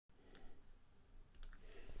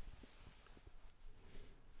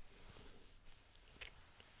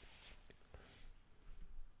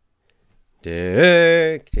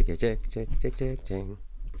Tick, tick, tick, tick, tick, tick, tick, tick.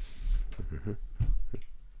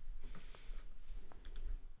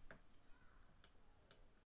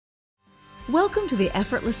 Welcome to the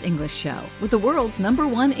Effortless English Show with the world's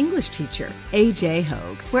 #1 English teacher, AJ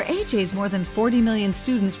Hoge, where AJ's more than 40 million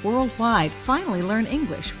students worldwide finally learn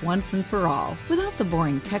English once and for all, without the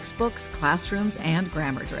boring textbooks, classrooms, and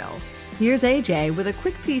grammar drills. Here's AJ with a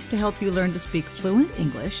quick piece to help you learn to speak fluent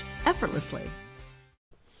English effortlessly.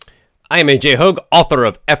 I am AJ Hoge, author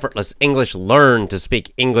of Effortless English. Learn to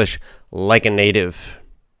speak English like a native.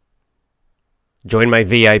 Join my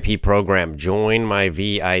VIP program. Join my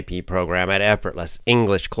VIP program at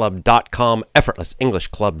effortlessenglishclub.com.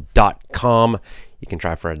 Effortlessenglishclub.com. You can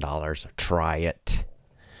try for $1, so try it.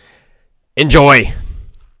 Enjoy.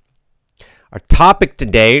 Our topic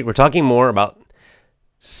today, we're talking more about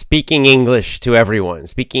speaking English to everyone,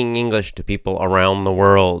 speaking English to people around the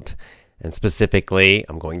world. And specifically,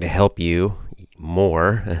 I'm going to help you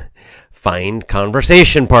more find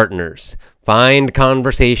conversation partners. Find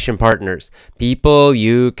conversation partners. People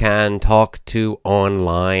you can talk to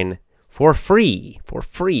online for free. For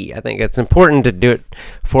free. I think it's important to do it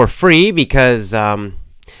for free because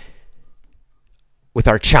with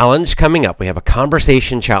our challenge coming up, we have a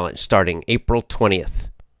conversation challenge starting April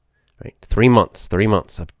 20th. Right? 3 months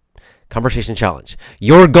of conversation challenge.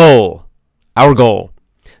 Your goal, our goal,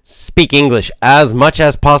 speak English as much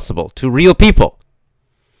as possible to real people.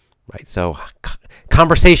 Right? So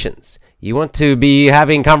conversations. You want to be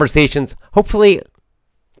having conversations hopefully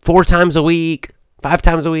 4 times a week, 5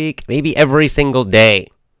 times a week, maybe every single day.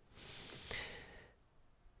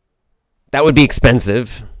 That would be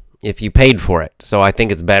expensive if you paid for it. So I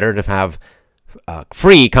think it's better to have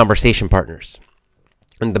free conversation partners.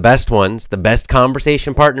 And the best ones, the best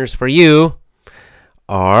conversation partners for you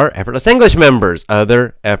are Effortless English members,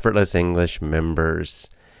 other Effortless English members,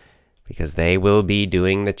 because they will be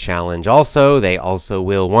doing the challenge also. They also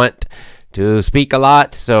will want to speak a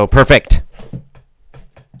lot, so perfect.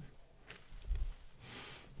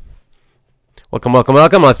 Welcome, welcome,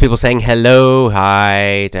 welcome. Lots of people saying hello,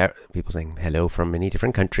 hi. People saying hello from many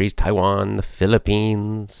different countries. Taiwan, the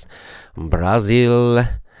Philippines, Brazil.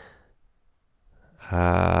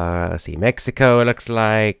 Let's see, Mexico, it looks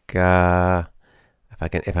like.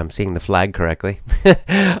 If I'm seeing the flag correctly.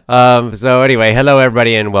 So anyway, hello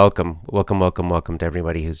everybody and welcome to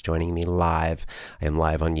everybody who's joining me live. I am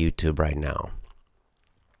live on YouTube right now.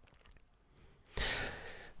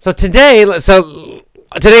 So today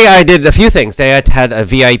I did a few things. Today I had a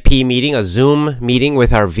VIP meeting, a Zoom meeting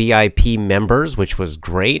with our VIP members, which was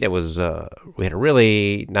great. It was we had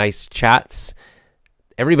really nice chats.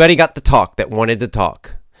 Everybody got to talk that wanted to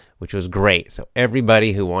talk, which was great. So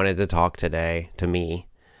everybody who wanted to talk today to me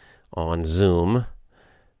on Zoom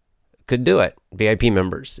could do it. VIP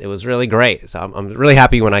members. It was really great. So I'm really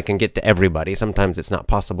happy when I can get to everybody. Sometimes it's not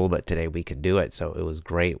possible, but today we could do it. So it was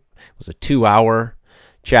great. It was a 2-hour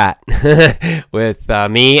chat with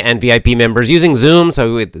me and VIP members using Zoom.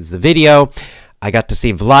 So it's the video. I got to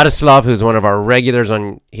see Vladislav, who's one of our regulars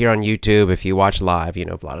here on YouTube. If you watch live, you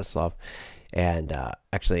know Vladislav. And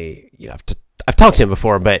actually, you know, I've talked to him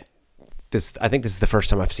before, but I think this is the first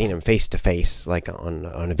time I've seen him face to face, like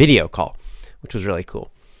on a video call, which was really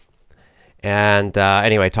cool. And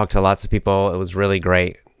anyway, I talked to lots of people. It was really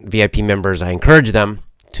great. VIP members, I encourage them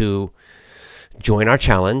to join our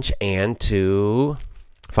challenge and to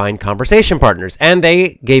find conversation partners. And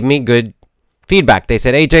they gave me good feedback. They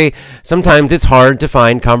said, AJ, sometimes it's hard to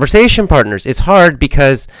find conversation partners. It's hard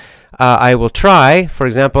because I will try. For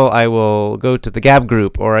example, I will go to the Gab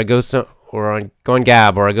group, or I go go on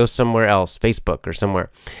Gab, or I go somewhere else, Facebook or somewhere.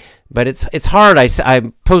 But it's hard.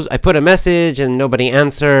 I put a message and nobody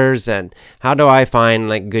answers. And how do I find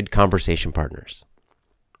like good conversation partners?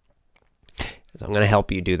 So I'm going to help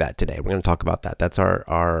you do that today. We're going to talk about that. That's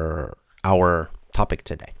our topic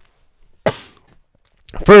today.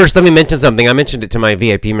 First, let me mention something. I mentioned it to my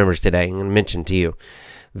VIP members today. I'm going to mention to you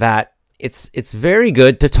that it's very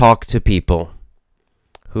good to talk to people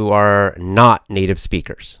who are not native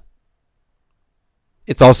speakers.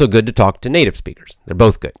 It's also good to talk to native speakers. They're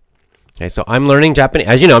both good. Okay, so I'm learning Japanese.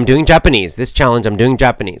 As you know, I'm doing Japanese. This challenge, I'm doing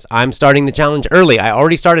Japanese. I'm starting the challenge early. I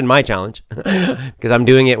already started my challenge because I'm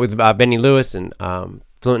doing it with Benny Lewis and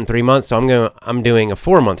Fluent in 3 months. So I'm doing a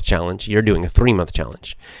 4-month challenge. You're doing a 3-month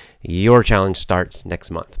challenge. Your challenge starts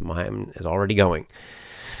next month. Mine is already going.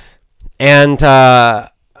 And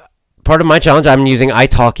part of my challenge, I'm using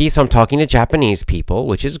italki, so I'm talking to Japanese people,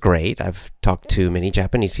 which is great. I've talked to many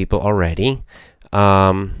Japanese people already.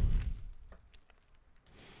 And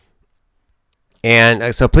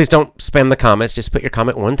so please don't spam the comments. Just put your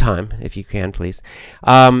comment one time if you can, please.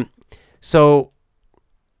 So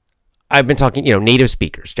I've been talking, native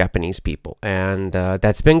speakers, Japanese people, and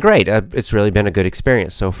that's been great. It's really been a good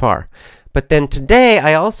experience so far. But then today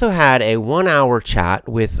I also had a 1-hour chat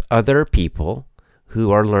with other people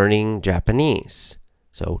who are learning Japanese.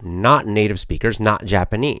 So not native speakers, not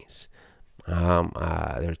Japanese. There's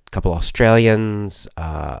a couple Australians.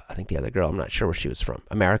 I think the other girl, I'm not sure where she was from.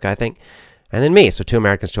 America, I think. And then me. So 2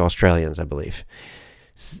 Americans, 2 Australians, I believe.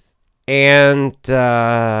 And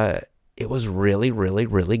it was really, really,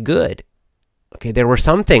 really good. Okay, there were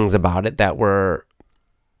some things about it that were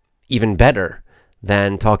even better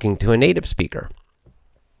than talking to a native speaker.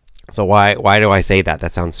 So why do I say that?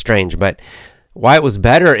 That sounds strange, but why it was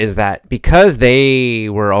better is that because they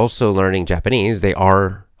were also learning Japanese, they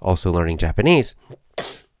are also learning Japanese.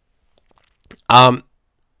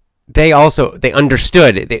 They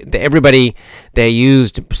understood. Everybody, they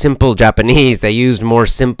used simple Japanese. They used more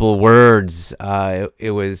simple words.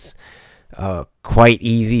 It was quite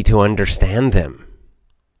easy to understand them,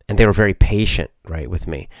 and they were very patient, right, with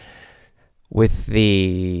me. With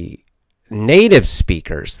the native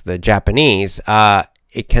speakers, the Japanese,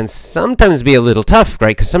 it can sometimes be a little tough,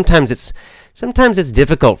 right? Because sometimes it's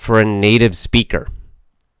difficult for a native speaker,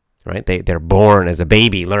 right? They're born as a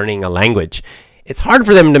baby learning a language. It's hard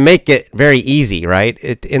for them to make it very easy, right?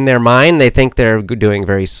 In their mind, they think they're doing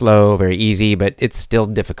very slow, very easy, but it's still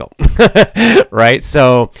difficult, right?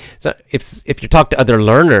 So if you talk to other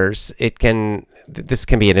learners, this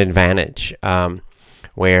can be an advantage,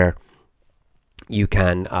 where you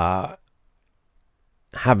can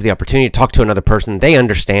have the opportunity to talk to another person. They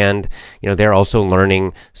understand, they're also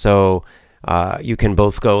learning. So you can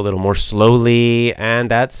both go a little more slowly,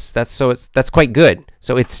 and that's quite good.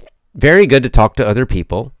 So it's very good to talk to other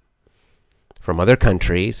people from other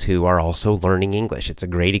countries who are also learning English. It's a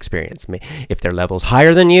great experience. If their level's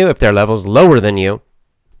higher than you, if their level's lower than you,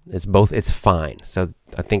 it's fine. So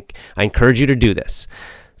I encourage you to do this.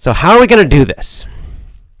 So how are we going to do this?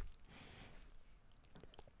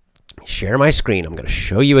 Share my screen. I'm going to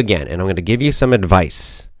show you again, and I'm going to give you some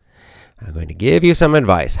advice. I'm going to give you some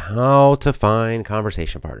advice how to find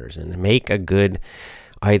conversation partners and make a good,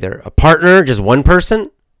 either a partner, just one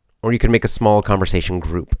person, or you can make a small conversation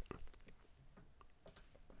group.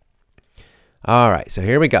 All right, so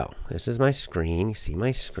here we go. This is my screen. You see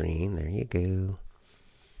my screen. There you go.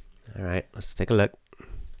 All right, let's take a look.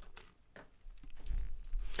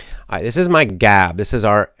 All right, this is my Gab. This is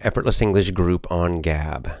our Effortless English group on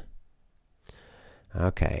Gab.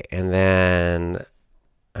 Okay, and then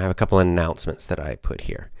I have a couple of announcements that I put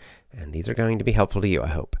here, and these are going to be helpful to you, I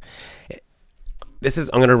hope.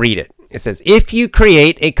 I'm going to read it. It says, if you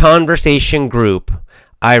create a conversation group,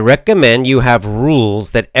 I recommend you have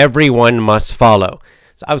rules that everyone must follow.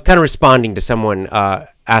 So I was kind of responding to someone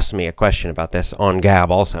asked me a question about this on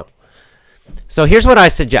Gab also. So here's what I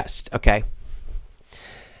suggest, okay?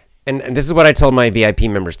 And this is what I told my VIP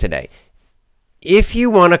members today. If you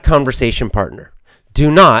want a conversation partner,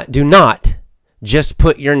 do not just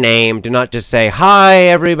put your name. Do not just say, hi,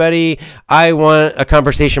 everybody, I want a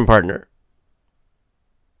conversation partner.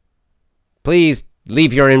 Please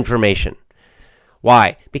leave your information.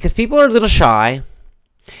 Why? Because people are a little shy,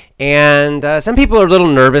 and some people are a little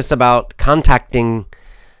nervous about contacting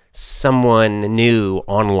someone new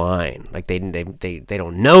online. Like they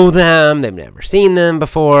don't know them, they've never seen them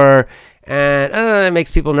before, and it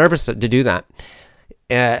makes people nervous to do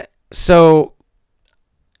that. So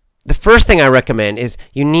the first thing I recommend is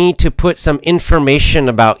you need to put some information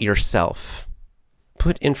about yourself.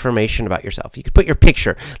 Put information about yourself. You could put your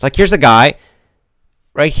picture. Like here's a guy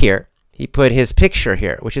right here. He put his picture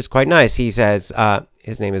here, which is quite nice. He says,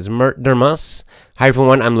 his name is Mert Dermas. Hi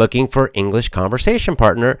everyone, I'm looking for English conversation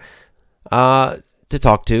partner to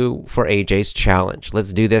talk to for AJ's challenge.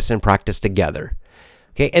 Let's do this and practice together.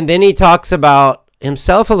 Okay, and then he talks about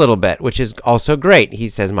himself a little bit, which is also great. He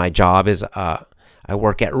says, my job is I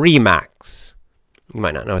work at Remax. You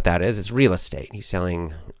might not know what that is. It's real estate. He's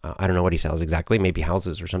selling, I don't know what he sells exactly, maybe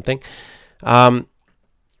houses or something.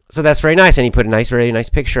 So that's very nice. And he put a very nice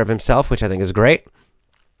picture of himself, which I think is great.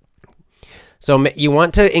 So you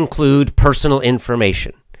want to include personal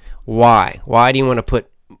information. Why? Why do you want to put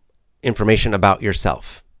information about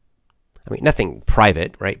yourself? I mean, nothing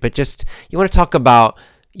private, right? But just, you want to talk about,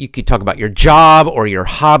 you could talk about your job or your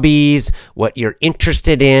hobbies, what you're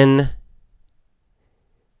interested in.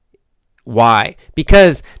 Why?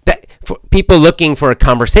 Because for people looking for a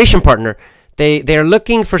conversation partner, they're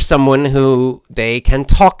looking for someone who they can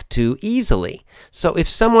talk to easily. So if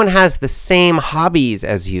someone has the same hobbies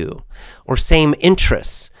as you or same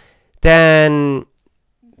interests, then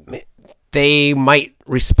they might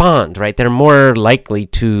respond, right? They're more likely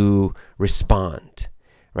to respond,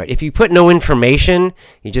 right? If you put no information,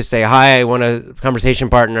 you just say, hi, I want a conversation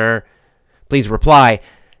partner, please reply.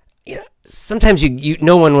 You know, sometimes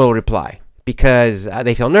no one will reply because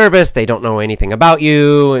they feel nervous, they don't know anything about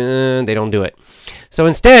you, and they don't do it. So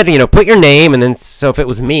instead, put your name, and then, so if it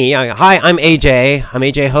was me, hi, I'm AJ. I'm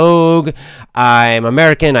AJ Hoge. I'm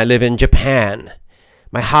American. I live in Japan.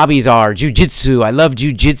 My hobbies are jiu-jitsu. I love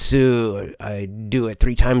jiu-jitsu. I do it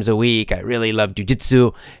 3 times a week. I really love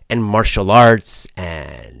jiu-jitsu and martial arts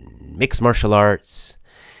and mixed martial arts.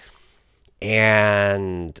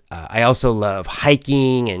 And I also love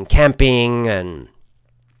hiking and camping and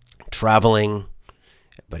traveling,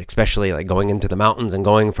 but especially like going into the mountains and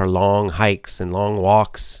going for long hikes and long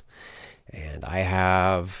walks. And I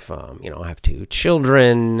have, I have 2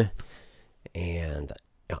 children, and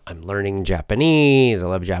I'm learning Japanese. I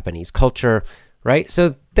love Japanese culture, right?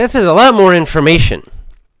 So this is a lot more information.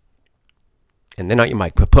 And then you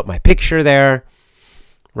might put my picture there,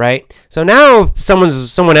 right? So now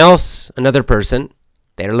someone else, another person,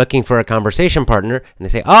 they're looking for a conversation partner, and they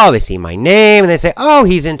say, oh, they see my name, and they say, oh,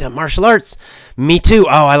 he's into martial arts. Me too.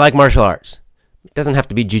 Oh, I like martial arts. It doesn't have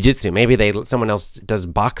to be jiu-jitsu. Maybe someone else does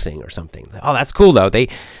boxing or something. Oh, that's cool though.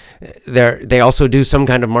 They also do some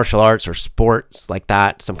kind of martial arts or sports like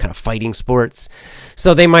that, some kind of fighting sports.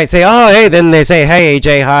 So they might say, oh, hey, then they say, hey,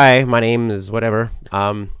 AJ, hi, my name is whatever,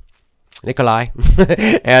 Nikolai,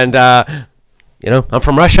 and I'm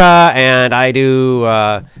from Russia, and I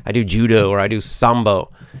do judo, or I do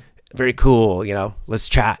sambo. Very cool, let's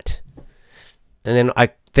chat. And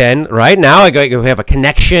then right now we have a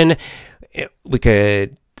connection.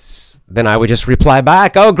 Then I would just reply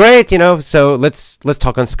back, oh, great, so let's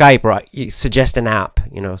talk on Skype, or you suggest an app,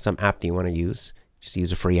 some app do you want to use? Just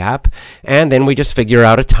use a free app. And then we just figure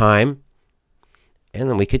out a time, and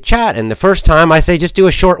then we could chat. And the first time, I say just do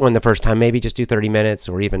a short one the first time, maybe just do 30 minutes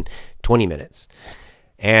or even 20 minutes.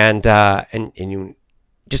 And you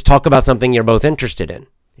just talk about something you're both interested in.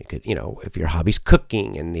 You could, if your hobby's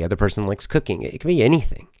cooking and the other person likes cooking, it can be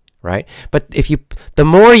anything. Right? But if you put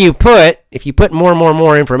more and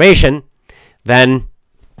more information, then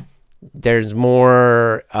there's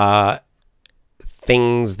more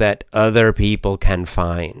things that other people can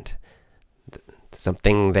find,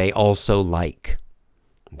 something they also like.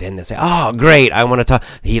 Then they say, oh, great, I want to talk.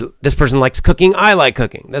 This person likes cooking. I like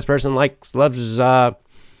cooking. This person loves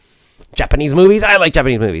Japanese movies. I like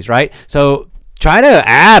Japanese movies, right? So try to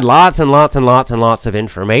add lots and lots and lots and lots of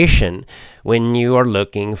information when you are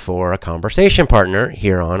looking for a conversation partner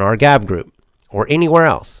here on our Gab group or anywhere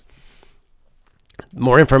else.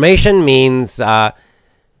 More information means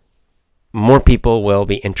more people will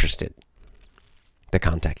be interested to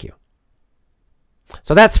contact you.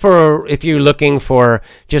 So that's for if you're looking for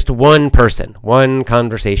just one person, one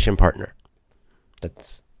conversation partner.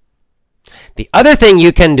 That's the other thing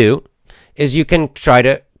you can do is you can try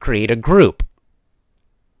to create a group,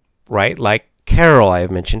 right? Like Carol, I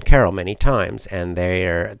have mentioned Carol many times, and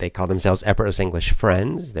they call themselves Effortless English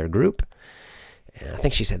Friends, their group. And I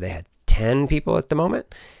think she said they had 10 people at the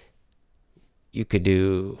moment. You could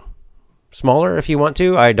do smaller if you want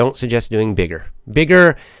to. I don't suggest doing bigger.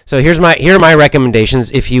 So here are my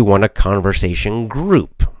recommendations if you want a conversation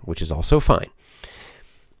group, which is also fine.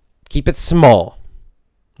 Keep it small,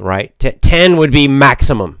 right? 10 would be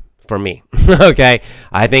maximum for me. Okay,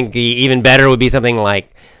 I think even better would be something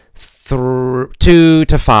like 2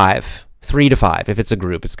 to 5, 3 to 5. If it's a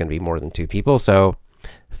group, it's going to be more than 2 people. So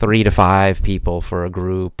 3 to 5 people for a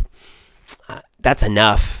group. That's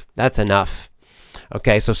enough. That's enough.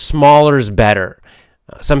 Okay, so smaller is better.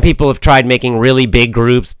 Some people have tried making really big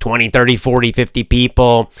groups, 20, 30, 40, 50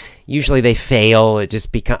 people. Usually they fail. It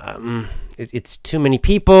just becomes it's too many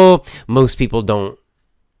people. Most people don't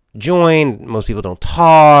join. Most people don't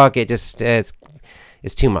talk. It's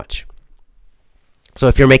too much. So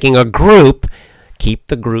if you're making a group, keep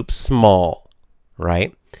the group small,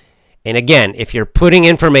 right? And again, if you're putting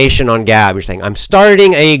information on Gab, you're saying, I'm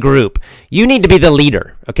starting a group. You need to be the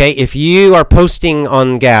leader, okay? If you are posting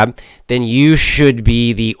on Gab, then you should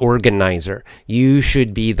be the organizer. You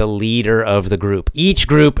should be the leader of the group. Each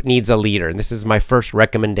group needs a leader. And this is my first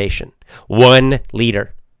recommendation. 1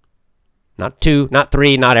 leader. Not 2, not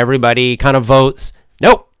 3, not everybody kind of votes.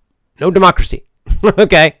 Nope. No democracy.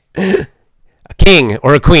 Okay? A king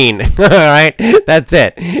or a queen. All right? That's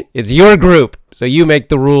it. It's your group. So you make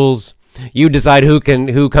the rules. You decide who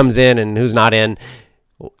comes in and who's not in.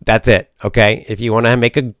 That's it. Okay? If you want to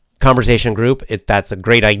make a conversation group, that's a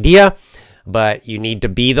great idea, but you need to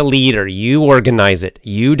be the leader. You organize it.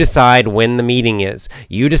 You decide when the meeting is.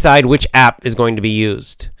 You decide which app is going to be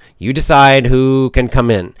used. You decide who can come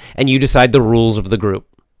in, and you decide the rules of the group.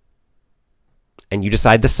 and you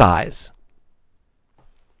decide the size.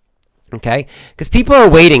 Okay? Because people are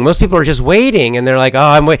waiting. Most people are just waiting, and they're like, oh,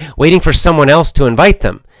 I'm waiting for someone else to invite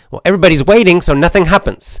them. Well, everybody's waiting, so nothing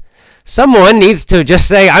happens. Someone needs to just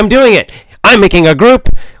say, I'm doing it. I'm making a group.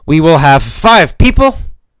 We will have 5 people.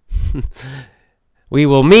 We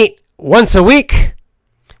will meet once a week.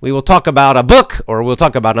 We will talk about a book, or we'll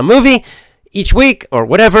talk about a movie each week, or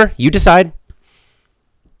whatever. You decide.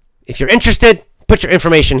 If you're interested, put your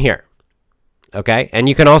information here. Okay? And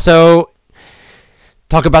you can also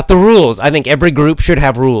talk about the rules. I think every group should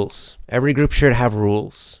have rules. Every group should have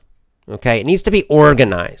rules. Okay? It needs to be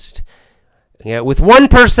organized. With one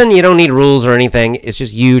person, you don't need rules or anything. It's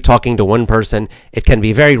just you talking to one person. It can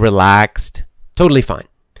be very relaxed. Totally fine.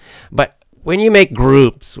 But when you make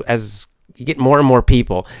groups, as you get more and more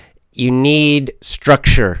people, you need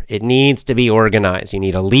structure. It needs to be organized. You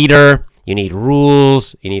need a leader. You need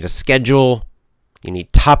rules. You need a schedule. You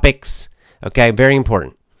need topics. Okay, very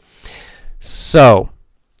important. So,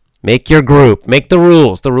 make your group. Make the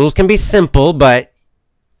rules. The rules can be simple, but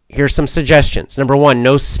here's some suggestions. Number 1,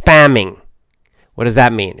 no spamming. What does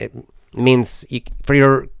that mean? It means for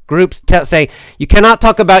your groups, say you cannot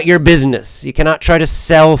talk about your business. You cannot try to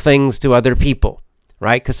sell things to other people,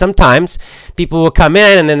 right? Because sometimes people will come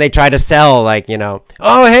in and then they try to sell, like,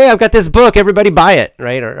 oh, hey, I've got this book. Everybody buy it,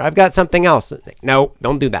 right? Or I've got something else. No,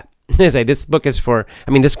 don't do that. Say this group is for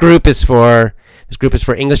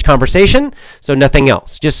English conversation, so nothing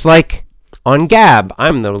else. Just like on Gab,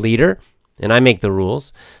 I'm the leader and I make the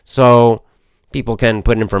rules. So people can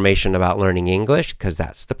put information about learning English because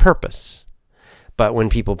that's the purpose. But when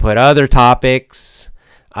people put other topics,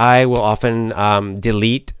 I will often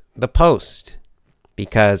delete the post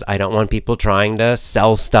because I don't want people trying to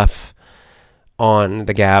sell stuff on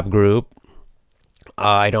the Gab group.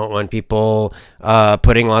 I don't want people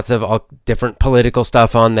putting lots of different political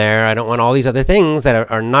stuff on there. I don't want all these other things that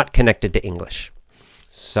are not connected to English.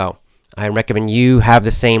 So I recommend you have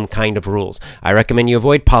the same kind of rules. I recommend you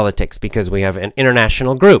avoid politics because we have an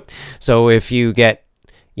international group. So if you get,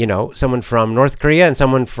 someone from North Korea and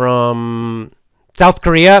someone from South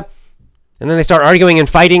Korea, and then they start arguing and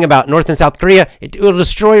fighting about North and South Korea, it will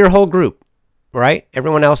destroy your whole group, right?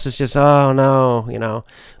 Everyone else is just, oh no,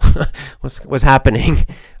 what's happening?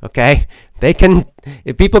 Okay,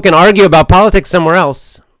 if people can argue about politics somewhere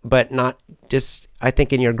else, but not just, I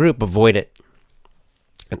think in your group, avoid it.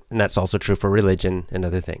 And that's also true for religion and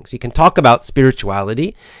other things. You can talk about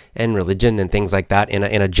spirituality and religion and things like that in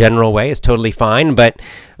a general way. It's totally fine, but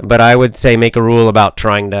I would say make a rule about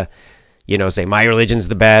trying to, say my religion's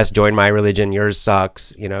the best, join my religion, yours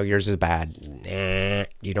sucks, yours is bad. Nah,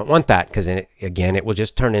 you don't want that because, again, it will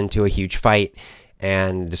just turn into a huge fight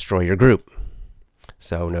and destroy your group.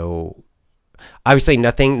 So obviously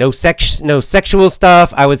nothing, no sexual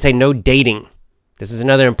stuff. I would say no dating. This is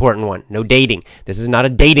another important one. No dating. This is not a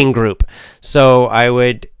dating group. So I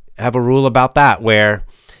would have a rule about that where,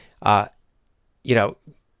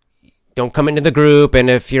 don't come into the group. And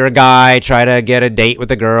if you're a guy, try to get a date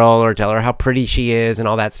with a girl or tell her how pretty she is and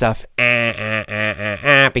all that stuff.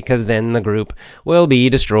 Because then the group will be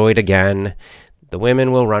destroyed again. The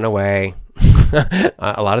women will run away.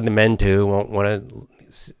 A lot of the men too won't want to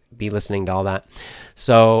be listening to all that.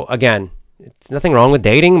 So again, it's nothing wrong with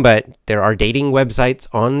dating, but there are dating websites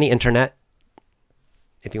on the internet.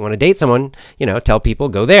 If you want to date someone, tell people,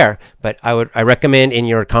 go there. But I recommend in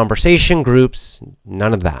your conversation groups,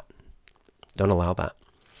 none of that. Don't allow that.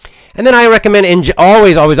 And then I recommend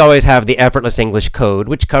always have the Effortless English Code,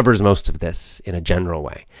 which covers most of this in a general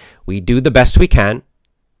way. We do the best we can.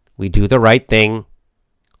 We do the right thing.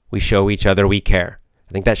 We show each other we care.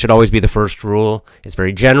 I think that should always be the first rule. It's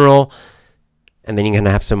very general. And then you can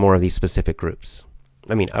have some more of these specific groups.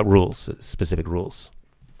 Rules, specific rules.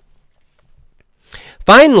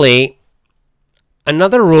 Finally,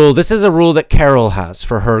 another rule. This is a rule that Carol has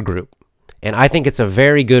for her group. And I think it's a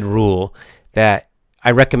very good rule that I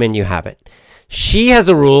recommend you have it. She has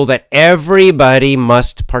a rule that everybody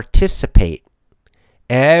must participate.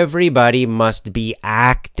 Everybody must be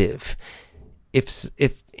active. If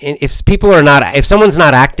someone's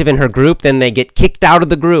not active in her group, then they get kicked out of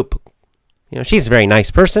the group. She's a very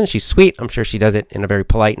nice person. She's sweet. I'm sure she does it in a very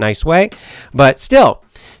polite, nice way. But still,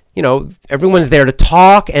 everyone's there to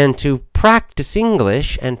talk and to practice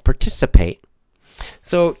English and participate.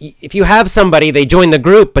 So if you have somebody, they join the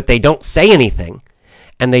group, but they don't say anything,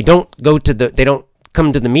 and they don't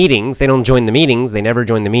come to the meetings, they don't join the meetings, they never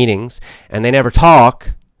join the meetings, and they never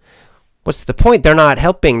talk, what's the point? They're not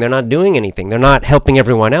helping. They're not doing anything. They're not helping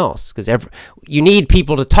everyone else because you need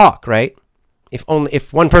people to talk, right?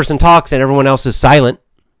 If one person talks and everyone else is silent,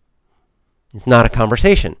 it's not a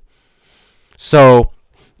conversation. So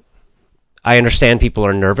I understand people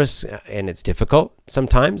are nervous and it's difficult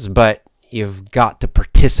sometimes, but you've got to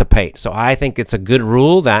participate. So I think it's a good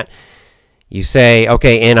rule that you say,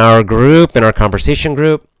 okay, in our group, in our conversation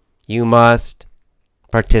group, you must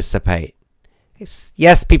participate.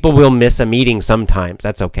 Yes, people will miss a meeting sometimes.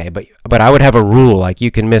 That's okay. But I would have a rule, like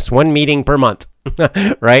you can miss one meeting per month,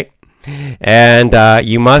 right? And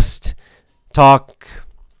you must talk,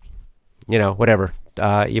 whatever.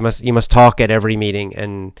 You must talk at every meeting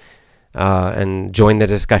and join the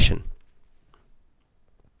discussion.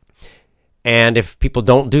 And if people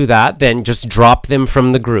don't do that, then just drop them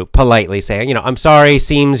from the group politely, saying, I'm sorry,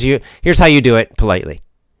 here's how you do it politely.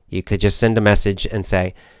 You could just send a message and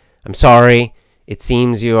say, I'm sorry, it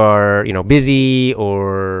seems you are, busy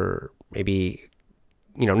or maybe,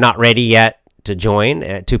 not ready yet to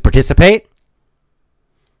join, to participate.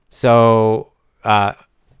 So, I'm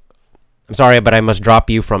sorry, but I must drop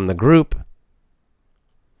you from the group.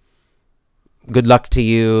 Good luck to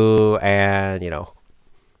you, and,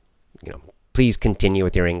 please continue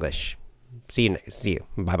with your English. See you.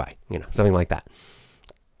 Bye-bye. Something like that.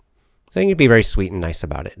 So you can be very sweet and nice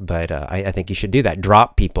about it, but I think you should do that.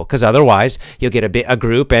 Drop people, because otherwise you'll get a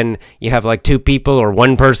group and you have like two people or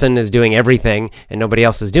one person is doing everything and nobody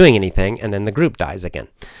else is doing anything, and then the group dies again.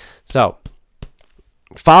 So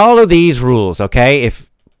follow these rules, okay?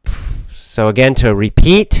 So again, to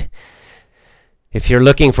repeat, if you're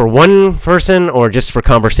looking for one person or just for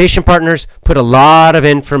conversation partners, put a lot of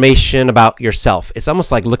information about yourself. It's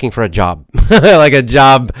almost like looking for a job, like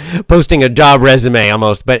posting a job resume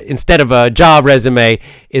almost. But instead of a job resume,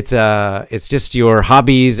 it's just your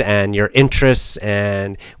hobbies and your interests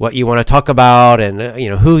and what you want to talk about and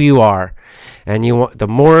who you are. And the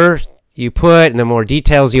more you put and the more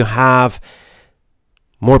details you have,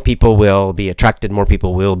 more people will be attracted, more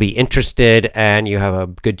people will be interested, and you have a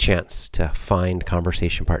good chance to find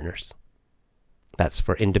conversation partners. That's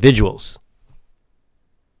for individuals.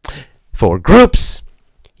 For groups,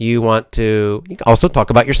 you can also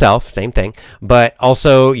talk about yourself, same thing, but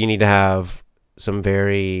also you need to have some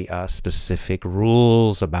very specific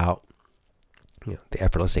rules about the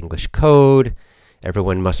Effortless English Code.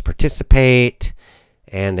 Everyone must participate,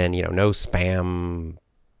 and then no spam,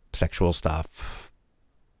 sexual stuff,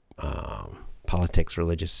 politics,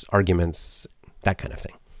 religious arguments, that kind of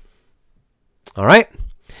thing. All right.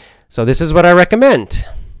 So this is what I recommend.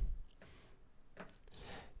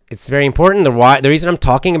 It's very important. The reason I'm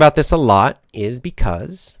talking about this a lot is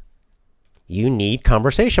because you need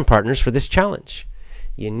conversation partners for this challenge.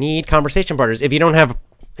 You need conversation partners. If you don't have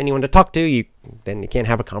anyone to talk to, then you can't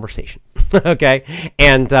have a conversation. Okay.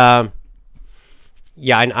 And Vlad,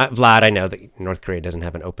 I know that North Korea doesn't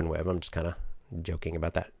have an open web. I'm just kind of joking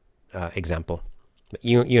about that example, but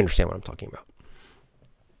you understand what I'm talking about.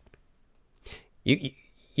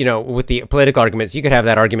 With the political arguments, you could have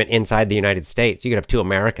that argument inside the United States. You could have two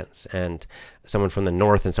Americans and someone from the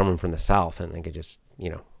North and someone from the South, and they could just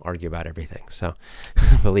argue about everything. So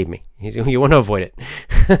believe me, you want to avoid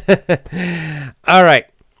it. All right.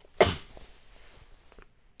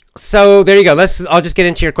 So there you go. I'll just get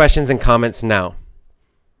into your questions and comments now.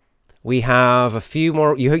 We have a few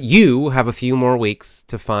more. You have a few more weeks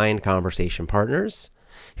to find conversation partners.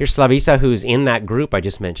 Here's Slavisa, who's in that group I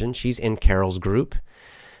just mentioned. She's in Carol's group,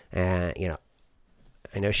 and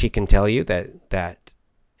I know she can tell you that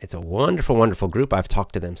it's a wonderful, wonderful group. I've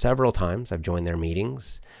talked to them several times. I've joined their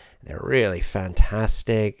meetings. They're really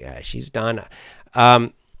fantastic. She's done. I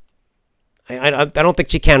don't think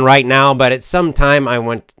she can right now, but at some time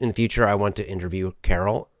in the future, I want to interview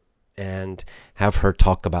Carol and have her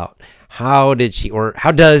talk about how does she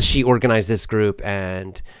organize this group,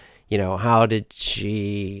 and how did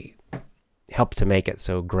she help to make it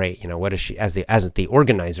so great? What is she as the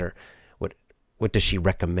organizer? What does she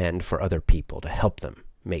recommend for other people to help them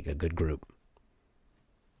make a good group?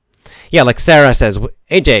 Yeah, like Sarah says,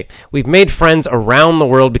 AJ, we've made friends around the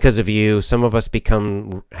world because of you. Some of us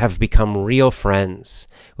have become real friends.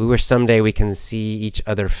 We wish someday we can see each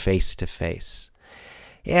other face to face.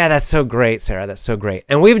 Yeah, that's so great, Sarah. That's so great.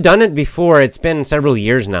 And we've done it before. It's been several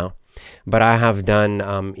years now, but I have done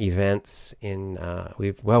events in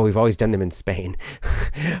we've always done them in Spain,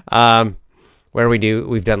 where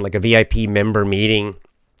we've done like a VIP member meeting,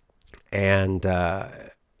 and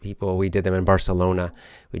we did them in Barcelona.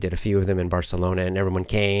 We did a few of them in Barcelona, and everyone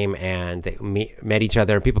came and they met each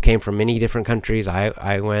other. People came from many different countries.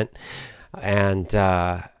 I went and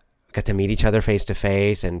got to meet each other face to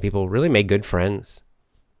face, and people really made good friends.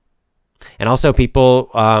 And also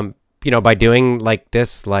people, by doing like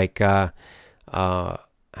this, like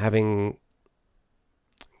having,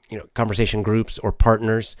 conversation groups or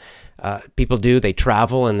partners. People do. They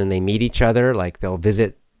travel and then they meet each other. Like they'll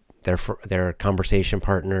visit their conversation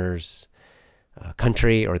partners'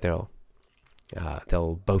 country, or they'll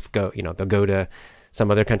both go. They'll go to some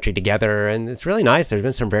other country together, and it's really nice. There's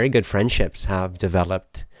been some very good friendships have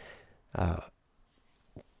developed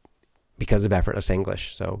because of effortless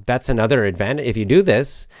English. So that's another advantage. If you do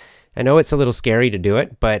this, I know it's a little scary to do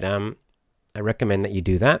it, but I recommend that you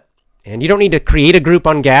do that. And you don't need to create a group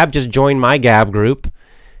on Gab. Just join my Gab group,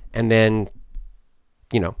 and then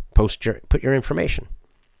put your information.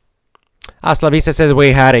 Slavisa says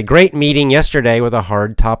we had a great meeting yesterday with a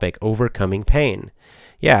hard topic, overcoming pain.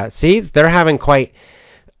 Yeah, see, they're having quite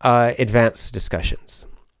advanced discussions.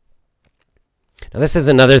 Now, this is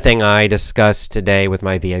another thing I discussed today with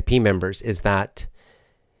my VIP members, is that,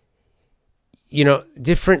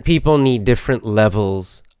 different people need different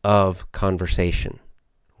levels of conversation,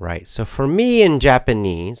 right? So for me in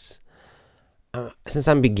Japanese, since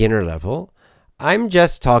I'm beginner level, I'm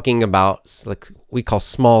just talking about, like we call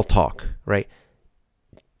small talk, right?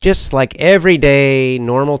 Just like everyday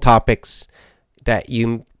normal topics that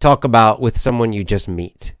you talk about with someone you just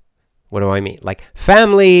meet. What do I mean? Like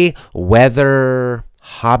family, weather,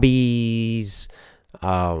 hobbies,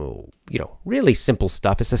 really simple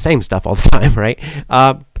stuff. It's the same stuff all the time, right?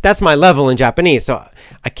 But that's my level in Japanese. So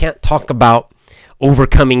I can't talk about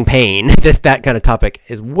overcoming pain. That kind of topic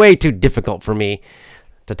is way too difficult for me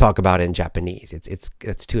to talk about in Japanese.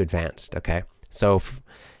 It's too advanced, okay? So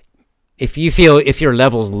if your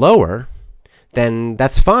level's lower, then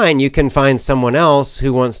that's fine. You can find someone else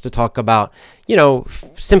who wants to talk about,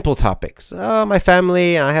 simple topics. My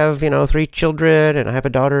family, I have, 3 children, and I have a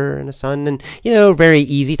daughter and a son, and, very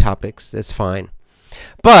easy topics. That's fine.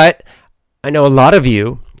 But I know a lot of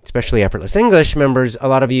you, especially Effortless English members, a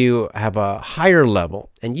lot of you have a higher level,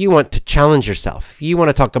 and you want to challenge yourself. You want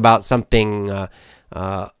to talk about something a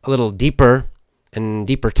little deeper and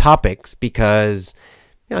deeper topics because,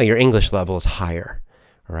 your English level is higher.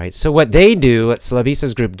 All right. So what they do, what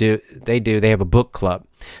Slavisa's group they have a book club.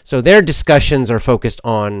 So their discussions are focused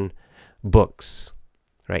on books,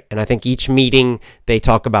 right? And I think each meeting they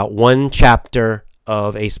talk about one chapter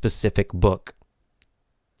of a specific book,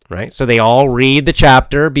 right? So they all read the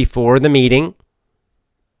chapter before the meeting.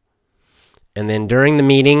 And then during the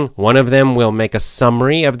meeting, one of them will make a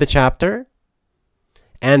summary of the chapter.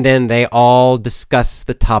 And then they all discuss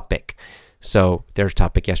the topic. So their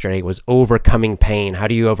topic yesterday was overcoming pain. How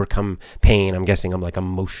do you overcome pain? I'm guessing like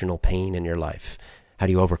emotional pain in your life. How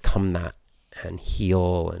do you overcome that and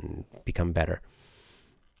heal and become better?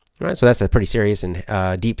 All right, so that's a pretty serious and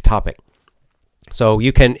deep topic. So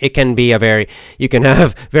you can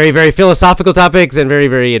have very, very philosophical topics and very,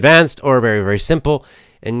 very advanced, or very, very simple.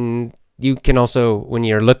 And you can also, when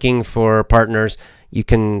you're looking for partners, you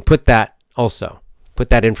can put that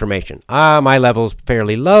information. My level's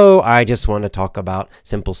fairly low. I just want to talk about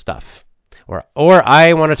simple stuff. Or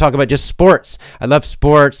I want to talk about just sports. I love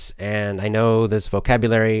sports and I know this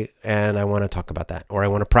vocabulary and I want to talk about that. Or I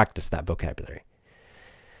want to practice that vocabulary.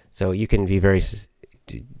 So you can be very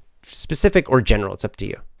specific or general. It's up to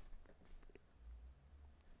you.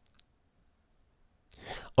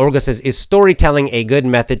 Olga says, is storytelling a good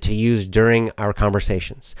method to use during our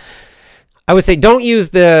conversations? I would say don't use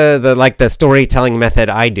the storytelling method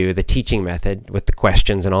I do, the teaching method with the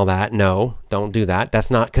questions and all that. No, don't do that. That's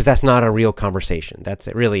not a real conversation. That's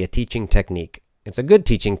really a teaching technique. It's a good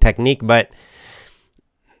teaching technique, but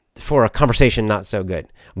for a conversation, not so good.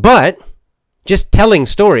 But just telling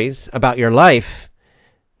stories about your life,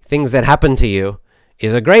 things that happen to you,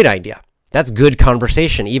 is a great idea. That's good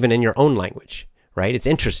conversation, even in your own language, right? It's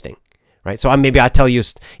interesting. Right? So maybe I tell you,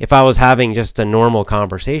 if I was having just a normal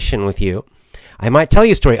conversation with you, I might tell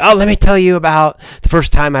you a story. Oh, let me tell you about the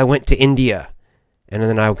first time I went to India. And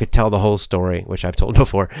then I could tell the whole story, which I've told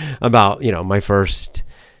before, about, my first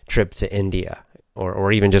trip to India,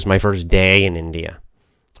 or even just my first day in India,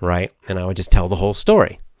 right? And I would just tell the whole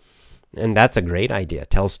story. And that's a great idea.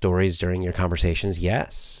 Tell stories during your conversations.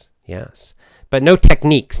 Yes. But no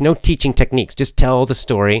techniques, no teaching techniques. Just tell the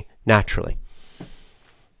story naturally.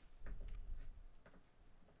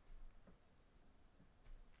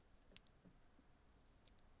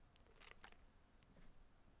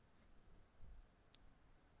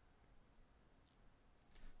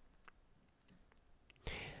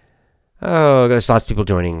 Oh, there's lots of people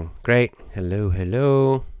joining. Great.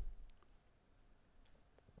 Hello.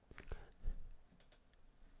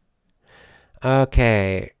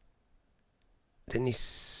 Okay.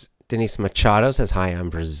 Denise Machado says, hi,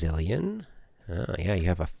 I'm Brazilian. Oh,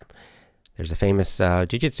 yeah, there's a famous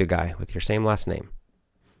jiu-jitsu guy with your same last name.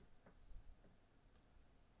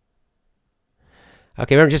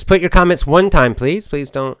 Okay, remember, just put your comments one time, please. Please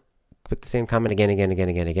don't put the same comment again.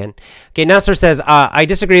 Okay, Nasser says, I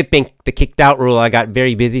disagree with being the kicked out rule. I got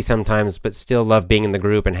very busy sometimes, but still love being in the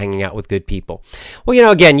group and hanging out with good people.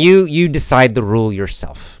 Well, again, you decide the rule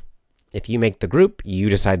yourself. If you make the group, you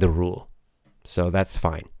decide the rule. So that's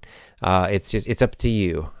fine. It's up to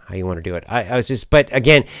you how you want to do it. But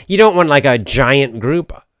again, you don't want like a giant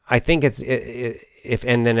group. I think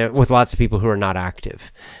with lots of people who are not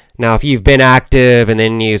active. Now, if you've been active and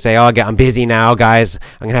then you say, "Oh, I'm busy now, guys.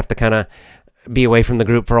 I'm gonna have to kind of be away from the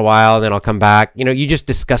group for a while, and then I'll come back." You just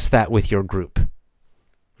discuss that with your group.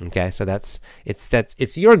 Okay, so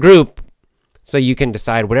it's your group, so you can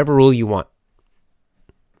decide whatever rule you want.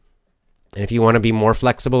 And if you want to be more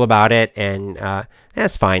flexible about it, and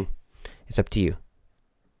that's fine. It's up to you.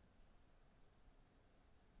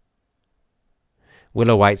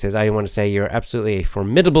 Willow White says, I want to say you're absolutely a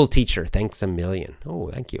formidable teacher. Thanks a million. Oh,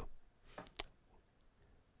 thank you.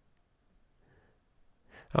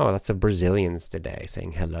 Oh, lots of Brazilians today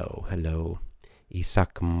saying hello. Hello,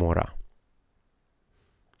 Isaac Mora.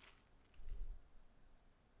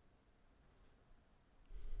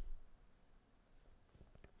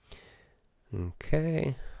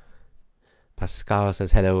 Okay. Pascal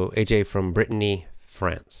says hello. AJ from Brittany,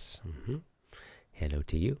 France. Hello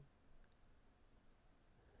to you.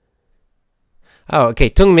 Oh, okay.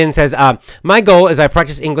 Tung Min says, my goal is I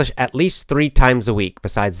practice English at least 3 times a week.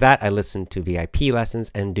 Besides that, I listen to VIP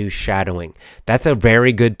lessons and do shadowing. That's a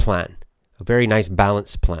very good plan. A very nice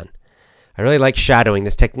balanced plan. I really like shadowing.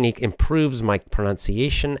 This technique improves my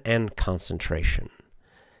pronunciation and concentration.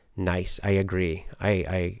 Nice. I agree.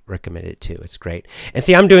 I recommend it too. It's great. And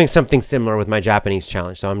see, I'm doing something similar with my Japanese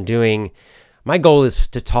challenge. So my goal is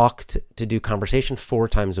to do conversation 4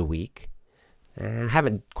 times a week. And I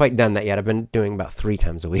haven't quite done that yet. I've been doing about 3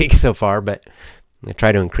 times a week so far, but I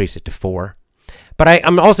try to increase it to 4. But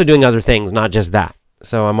I'm also doing other things, not just that.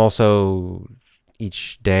 So I'm also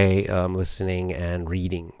each day listening and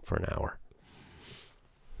reading for an hour.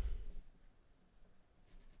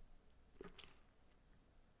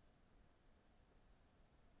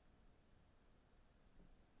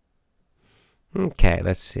 Okay,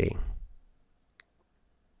 let's see.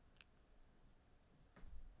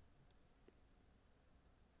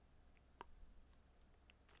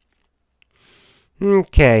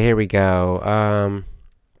 Okay, here we go.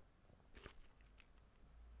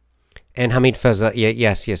 And Hamid Fazla,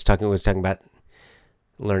 yes, was talking about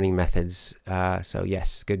learning methods. So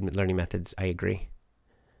yes, good learning methods. I agree.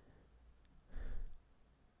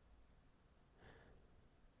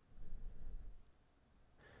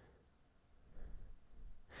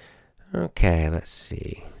 Okay, let's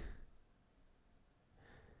see.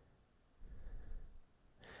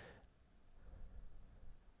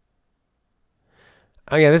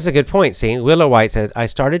 Oh yeah, this is a good point. See, Willow White said, I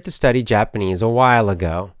started to study Japanese a while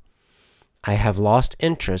ago. I have lost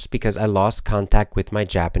interest because I lost contact with my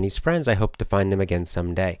Japanese friends. I hope to find them again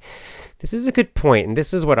someday. This is a good point, and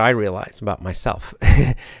this is what I realized about myself.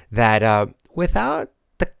 That without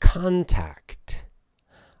the contact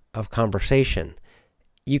of conversation,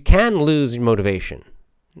 you can lose motivation.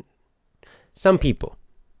 Some people.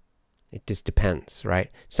 It just depends,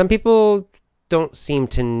 right? Some people don't seem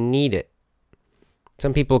to need it.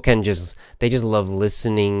 Some people just love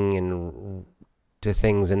listening and to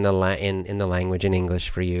things in the language in English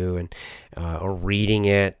for you, and or reading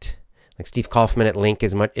it. Like Steve Kaufman at Link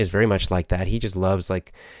is very much like that. He just loves,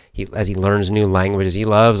 as he learns new languages, he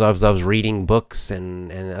loves reading books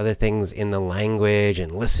and other things in the language,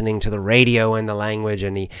 and listening to the radio in the language,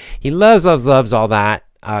 and he loves all that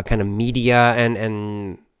kind of media,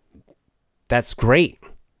 and that's great.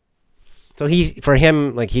 So he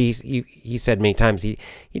said many times, he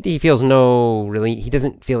feels he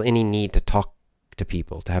doesn't feel any need to talk to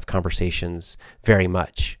people, to have conversations very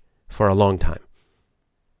much for a long time.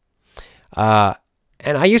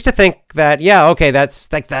 And I used to think that, yeah, okay, that's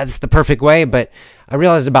the perfect way, but I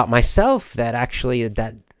realized about myself that actually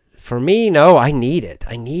that for me, no, I need it.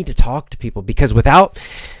 I need to talk to people, because without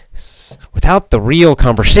the real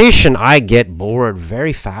conversation, I get bored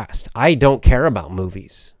very fast. I don't care about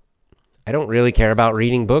movies. I don't really care about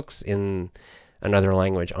reading books in another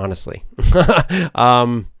language, honestly.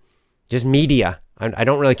 Just media. I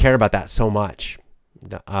don't really care about that so much.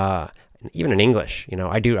 Even in English,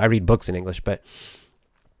 I read books in English, but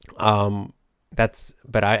I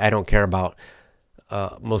don't care about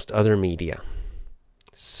most other media.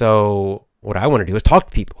 So what I want to do is talk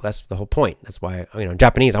to people. That's the whole point. That's why,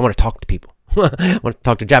 Japanese, I want to talk to people. I want to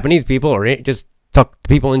talk to Japanese people, or just talk to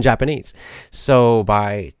people in Japanese. So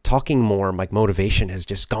by talking more, my motivation has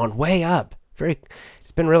just gone way up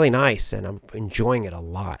it's been really nice, and I'm enjoying it a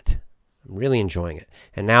lot. I'm really enjoying it.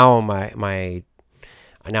 And now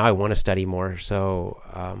now I want to study more. So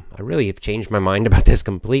I really have changed my mind about this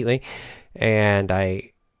completely. And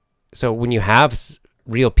so when you have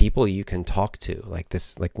real people you can talk to, like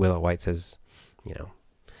this, like Willow White says, you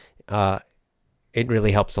know, it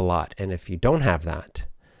really helps a lot. And if you don't have that,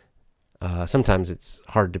 sometimes it's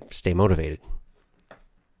hard to stay motivated.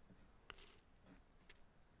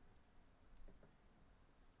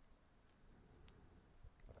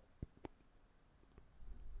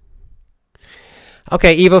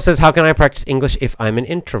 Okay, Evo says, how can I practice English if I'm an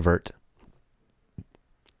introvert?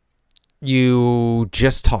 You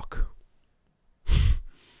just talk.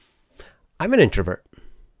 I'm an introvert,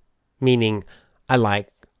 meaning I like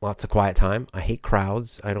lots of quiet time. I hate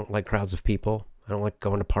crowds. I don't like crowds of people. I don't like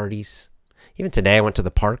going to parties. Even today, I went to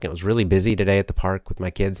the park. It was really busy today at the park with my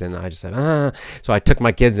kids, and I just said, So I took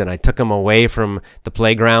my kids and I took them away from the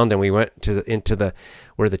playground, and we went into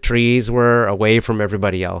where the trees were, away from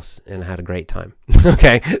everybody else, and had a great time.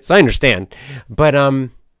 Okay, so I understand, but you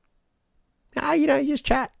know, you just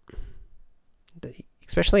chat,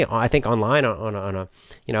 especially I think online on a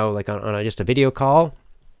you know, like on just a video call.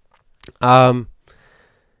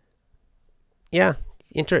 Yeah.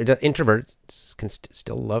 Introverts can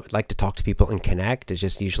still like to talk to people and connect. It's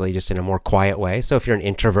just usually just in a more quiet way. So if you're an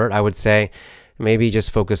introvert, I would say maybe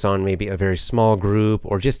just focus on maybe a very small group,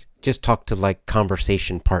 or just talk to like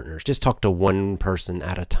conversation partners. Just talk to one person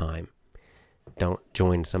at a time. Don't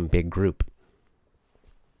join some big group.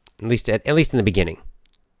 At least in the beginning.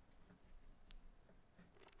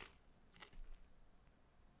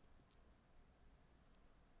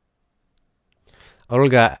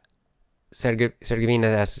 Olga Sergevina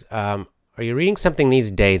asks, are you reading something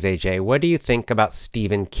these days, AJ? What do you think about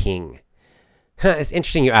Stephen King? It's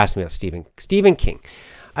interesting you asked me about Stephen King.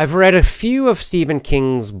 I've read a few of Stephen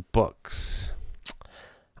King's books.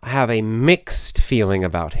 I have a mixed feeling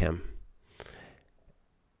about him.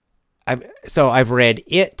 I've read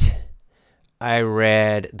It, I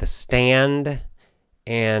read The Stand,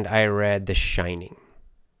 and I read The Shining.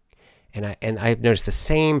 And I've noticed the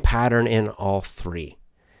same pattern in all three,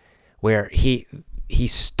 where he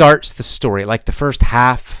starts the story, like the first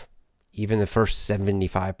half, even the first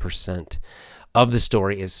 75% of the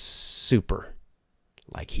story is super.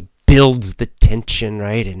 Like he builds the tension,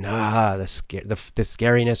 right? And the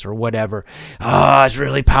scariness or whatever. It's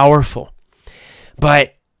really powerful.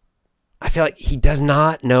 But I feel like he does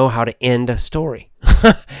not know how to end a story.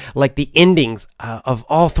 Like the endings of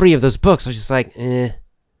all three of those books, I was just like,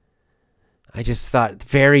 I just thought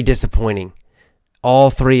very disappointing.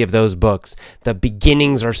 All three of those books, the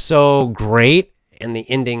beginnings are so great, and the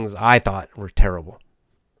endings I thought were terrible.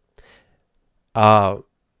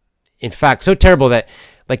 In fact, so terrible that,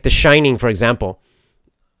 like The Shining, for example,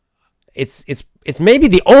 it's maybe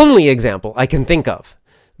the only example I can think of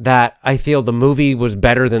that I feel the movie was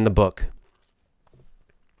better than the book,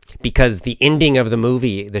 because the ending of the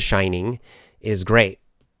movie, The Shining, is great,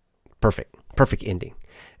 perfect ending,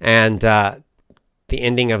 and the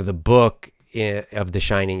ending of the book of The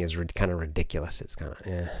Shining is kind of ridiculous. It's kind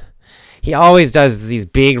of he always does these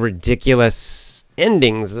big ridiculous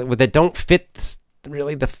endings that don't fit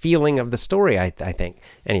really the feeling of the story, I think.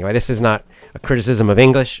 Anyway, this is not a criticism of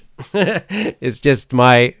English. It's just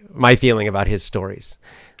my feeling about his stories.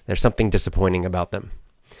 There's something disappointing about them.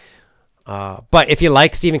 But if you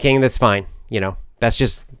like Stephen King, that's fine. You know, that's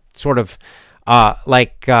just sort of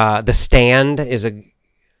like The Stand is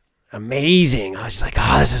amazing. I was just like,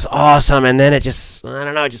 this is awesome. And then it just, I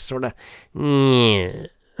don't know, just sort of,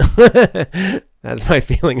 that's my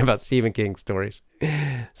feeling about Stephen King stories.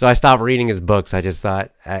 So I stopped reading his books. I just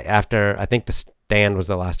thought after, I think The Stand was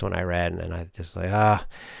the last one I read. And I just like,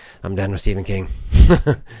 I'm done with Stephen King.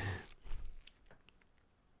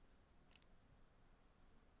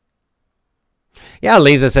 Yeah,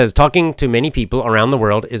 Lisa says, talking to many people around the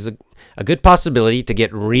world is a good possibility to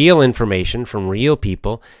get real information from real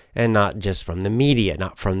people and not just from the media,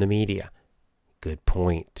 Good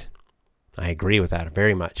point. I agree with that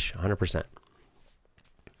very much, 100%.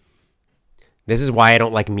 This is why I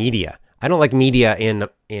don't like media. I don't like media in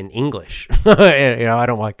English. You know, I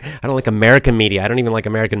don't like American media. I don't even like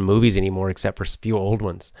American movies anymore, except for a few old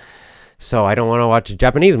ones. So I don't want to watch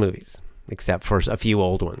Japanese movies, except for a few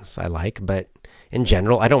old ones I like, but in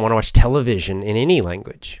general, I don't want to watch television in any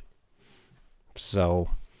language. So,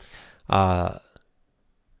 if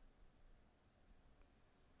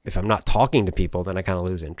I'm not talking to people, then I kind of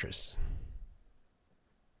lose interest.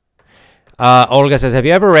 Olga says, have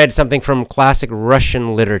you ever read something from classic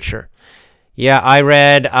Russian literature? Yeah, I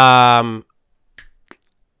read,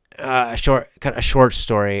 kind of short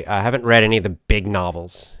story. I haven't read any of the big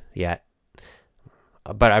novels yet,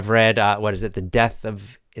 but I've read what is it? The Death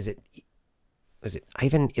of is it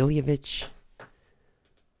Ivan Ilyevich?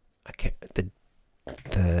 I can't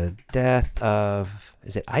the Death of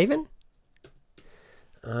is it Ivan?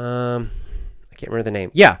 I can't remember the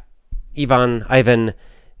name. Yeah, Ivan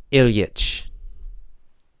Ilyich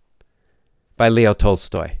by Leo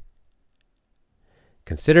Tolstoy.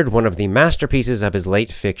 Considered one of the masterpieces of his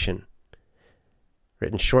late fiction,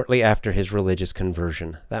 written shortly after his religious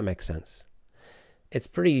conversion. That makes sense. It's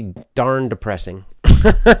pretty darn depressing.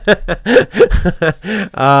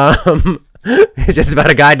 It's just about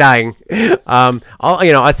a guy dying.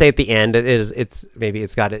 I'd say at the end it's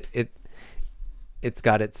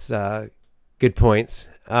got its good points.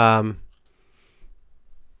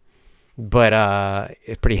 But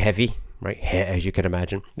it's pretty heavy, right? As you can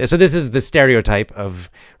imagine. So this is the stereotype of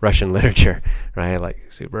Russian literature, right? Like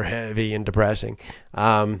super heavy and depressing.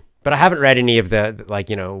 But I haven't read any of the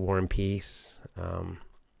War and Peace,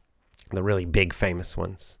 the really big famous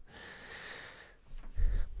ones.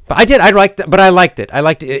 But I liked it. I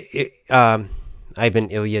liked it. Ivan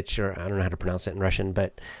Ilyich, or I don't know how to pronounce it in Russian,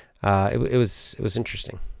 but it was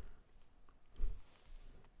interesting.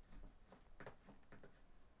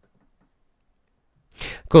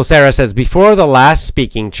 Cool. Sarah says, before the last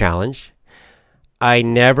speaking challenge, I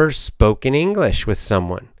never spoke in English with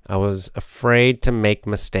someone. I was afraid to make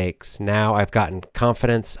mistakes. Now I've gotten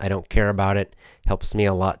confidence. I don't care about it. Helps me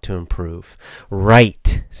a lot to improve.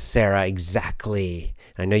 Right, Sarah, exactly.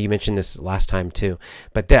 I know you mentioned this last time too,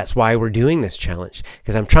 but that's why we're doing this challenge,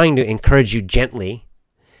 because I'm trying to encourage you gently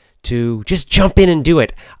to just jump in and do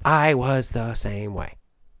it. I was the same way.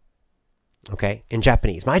 Okay, in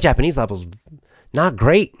Japanese. My Japanese level's not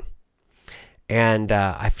great. And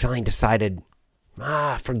I finally decided,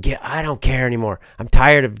 forget, I don't care anymore. I'm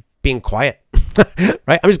tired of being quiet.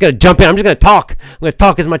 Right? I'm just going to jump in. I'm just going to talk. I'm going to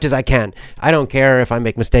talk as much as I can. I don't care if I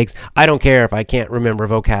make mistakes. I don't care if I can't remember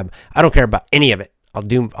vocab. I don't care about any of it. I'll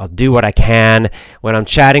do what I can. When I'm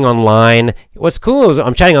chatting online, what's cool is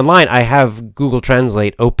I'm chatting online, I have Google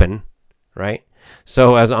Translate open, right?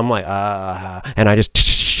 So as I'm like, and I just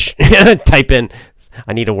type in,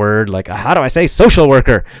 I need a word, like, how do I say social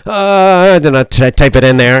worker? Then I type it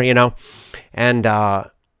in there, and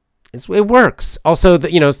it works. Also,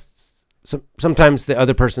 sometimes the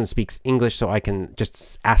other person speaks English, so I can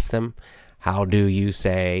just ask them, how do you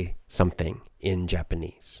say something in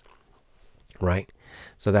Japanese, right?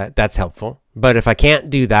 So that's helpful. But if I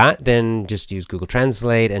can't do that, then just use Google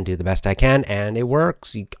Translate and do the best I can, and it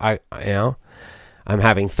works. I'm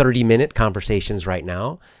having 30-minute conversations right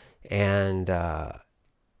now, and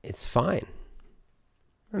it's fine.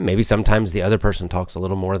 Maybe sometimes the other person talks a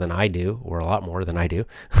little more than I do, or a lot more than I do.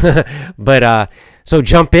 But so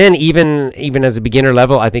jump in, even as a beginner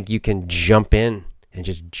level. I think you can jump in and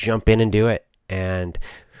just jump in and do it. And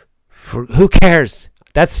who cares?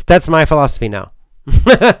 That's my philosophy now.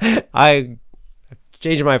 I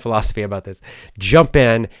changed my philosophy about this. Jump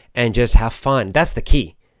in and just have fun. That's the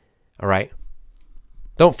key. All right.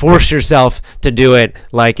 Don't force yourself to do it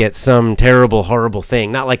like it's some terrible, horrible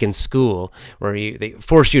thing. Not like in school where they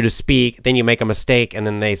force you to speak, then you make a mistake, and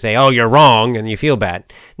then they say, oh, you're wrong, and you feel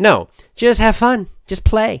bad. No, just have fun. Just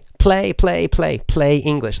play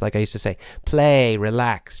English, like I used to say. Play,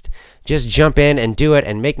 relaxed. Just jump in and do it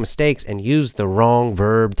and make mistakes and use the wrong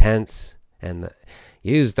verb tense and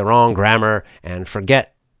use the wrong grammar and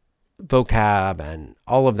forget vocab and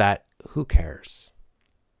all of that. Who cares?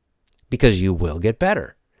 Because you will get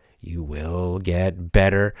better. You will get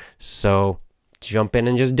better. So jump in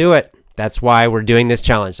and just do it. That's why we're doing this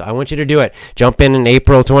challenge. So I want you to do it. Jump in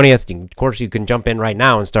April 20th. Of course, you can jump in right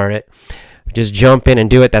now and start it. Just jump in and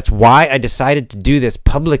do it. That's why I decided to do this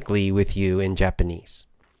publicly with you in Japanese.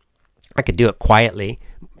 I could do it quietly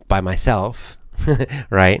by myself,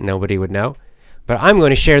 right? Nobody would know. But I'm going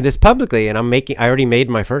to share this publicly, and I already made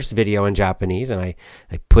my first video in Japanese, and I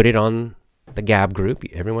put it on the Gab group.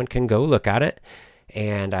 Everyone can go look at it,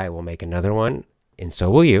 and I will make another one, and so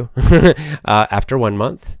will you, after 1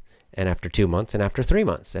 month, and after 2 months, and after 3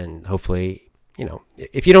 months. And hopefully,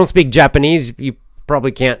 if you don't speak Japanese, you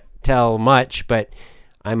probably can't tell much, but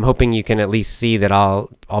I'm hoping you can at least see that I'll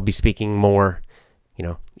be speaking more,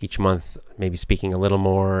 each month, maybe speaking a little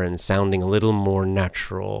more and sounding a little more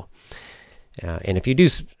natural. And if you do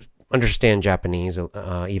understand Japanese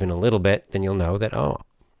even a little bit, then you'll know that,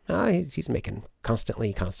 he's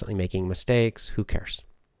constantly making mistakes. Who cares?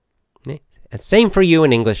 Okay? And same for you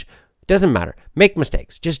in English. Doesn't matter. Make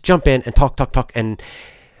mistakes. Just jump in and talk. And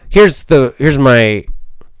here's my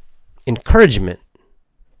encouragement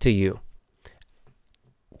to you.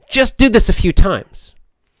 Just do this a few times.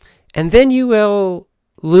 And then you will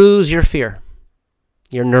lose your fear,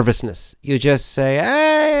 your nervousness. You just say,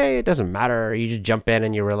 hey, it doesn't matter. You just jump in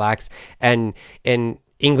and you relax. And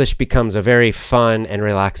English becomes a very fun and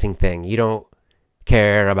relaxing thing. You don't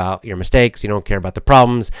care about your mistakes. You don't care about the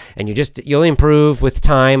problems. And you'll improve with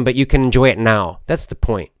time, but you can enjoy it now. That's the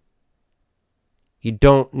point. You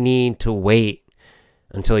don't need to wait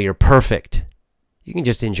until you're perfect. You can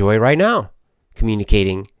just enjoy right now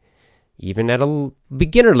communicating. Even at a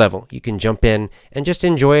beginner level, you can jump in and just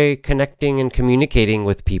enjoy connecting and communicating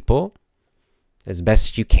with people as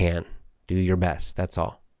best you can. Do your best, that's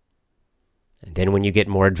all. And then when you get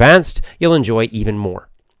more advanced, you'll enjoy even more.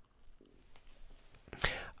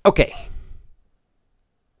 Okay.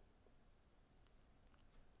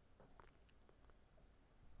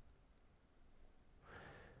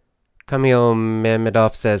 Kamil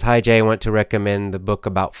Mehmedov says, "Hi Jay, I want to recommend the book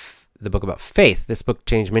about faith. This book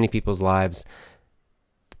changed many people's lives.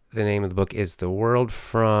 The name of the book is The World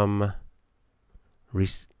from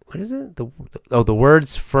what is it? The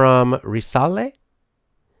Words from Risale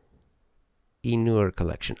Inur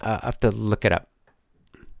collection. I have to look it up."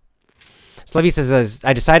 Slavi says,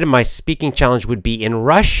 "I decided my speaking challenge would be in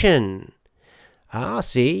Russian." Ah,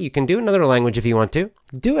 see, you can do another language if you want to.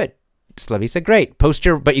 Do it. Slavi said, "Great.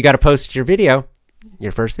 But you got to post your video,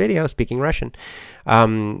 your first video speaking Russian.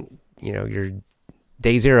 Your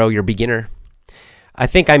day 0, your beginner. I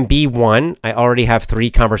think I'm B1. I already have 3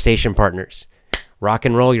 conversation partners. Rock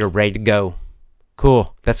and roll. You're ready to go.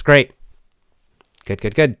 Cool. That's great. Good.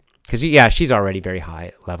 Because, yeah, she's already very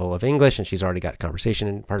high level of English, and she's already got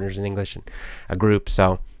conversation partners in English and a group.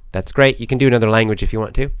 So that's great. You can do another language if you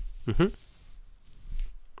want to.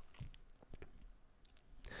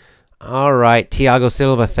 All right. Tiago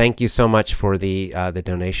Silva, thank you so much for the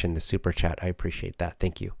donation, the super chat. I appreciate that.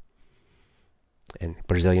 Thank you. And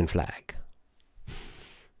Brazilian flag.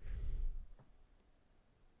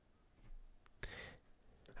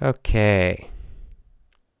 Okay.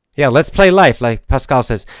 Yeah, let's play life. Like Pascal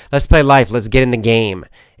says, let's play life. Let's get in the game.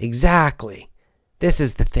 Exactly. This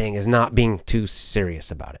is the thing, is not being too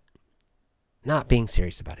serious about it. Not being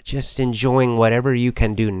serious about it. Just enjoying whatever you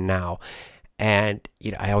can do now. And,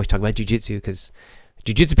 I always talk about jiu-jitsu because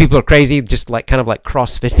jiu-jitsu people are crazy, just kind of like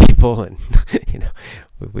CrossFit people. And,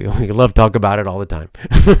 we love to talk about it all the time.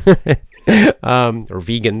 Or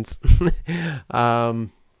vegans.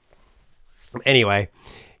 Anyway,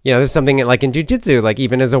 this is something like in jiu-jitsu, like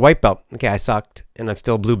even as a white belt. Okay, I sucked and I'm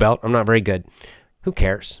still a blue belt. I'm not very good. Who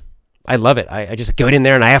cares? I love it. I just go in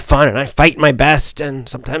there and I have fun and I fight my best. And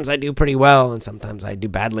sometimes I do pretty well and sometimes I do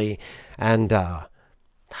badly. And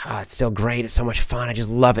it's still great. It's so much fun. I just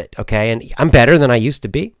love it. Okay, and I'm better than I used to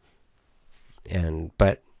be.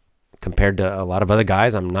 But compared to a lot of other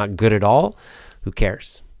guys, I'm not good at all. Who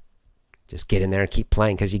cares? Just get in there and keep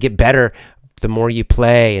playing, because you get better the more you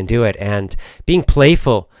play and do it. And being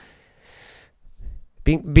playful,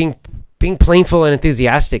 being playful and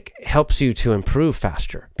enthusiastic helps you to improve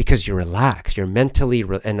faster because you're relaxed. You're mentally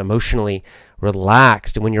and emotionally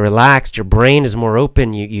relaxed. And when you're relaxed, your brain is more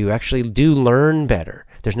open. You actually do learn better.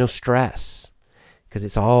 There's no stress because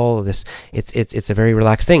it's all this. It's a very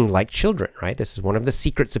relaxed thing, like children, right? This is one of the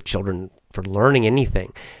secrets of children for learning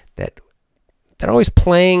anything, that they're always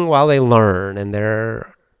playing while they learn, and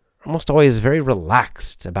they're almost always very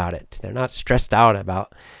relaxed about it. They're not stressed out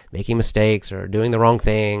about making mistakes or doing the wrong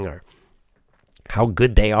thing or how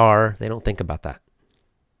good they are. They don't think about that.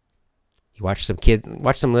 You watch some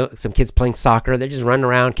kids playing soccer. They're just running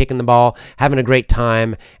around, kicking the ball, having a great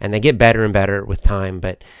time, and they get better and better with time.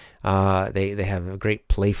 But they have a great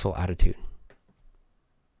playful attitude.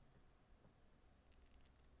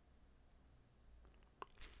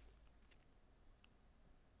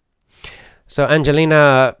 So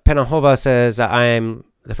Angelina Penahova says,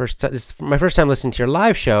 this is my first time listening to your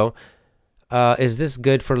live show. Is this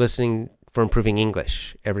good for improving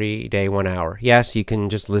English? Every day, 1 hour. Yes, you can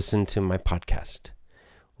just listen to my podcast.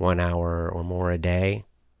 1 hour or more a day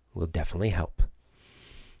will definitely help.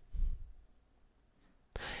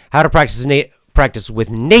 How to practice with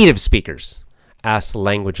native speakers? Ask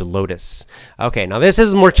Language Lotus. Okay, now this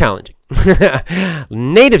is more challenging.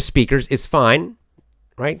 Native speakers is fine,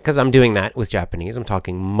 right? Because I'm doing that with Japanese. I'm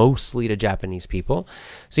talking mostly to Japanese people.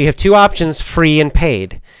 So you have 2 options, free and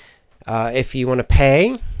paid. If you want to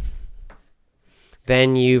pay,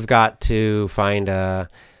 then you've got to find a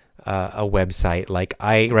website. Like,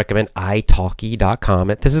 I recommend italki.com.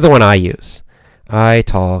 This is the one I use.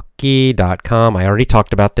 italki.com. I already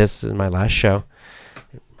talked about this in my last show.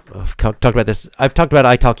 I've talked about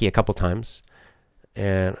italki a couple times.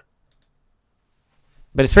 And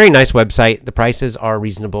But it's a very nice website. The prices are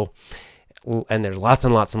reasonable, and there's lots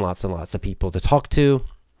and lots and lots and lots of people to talk to.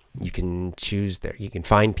 You can choose there. You can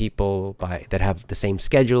find people that have the same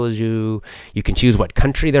schedule as you. You can choose what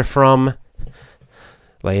country they're from.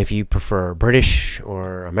 Like if you prefer British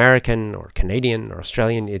or American or Canadian or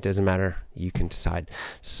Australian, it doesn't matter. You can decide.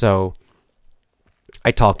 So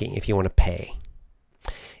italki if you want to pay.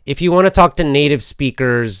 If you want to talk to native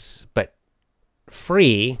speakers but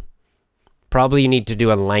free, probably you need to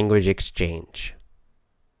do a language exchange.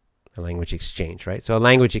 A language exchange, right? So a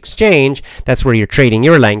language exchange, that's where you're trading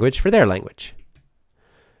your language for their language.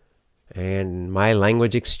 And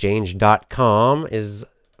mylanguageexchange.com is,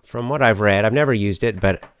 from what I've read, I've never used it,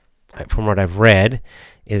 but from what I've read,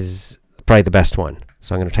 is probably the best one.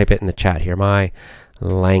 So I'm going to type it in the chat here.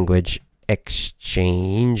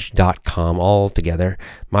 mylanguageexchange.com, all together.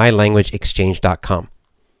 mylanguageexchange.com.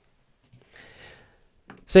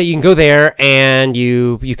 So you can go there and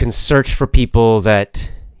you can search for people that,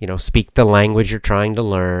 you know, speak the language you're trying to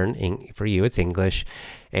learn. For you, it's English,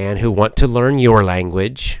 and who want to learn your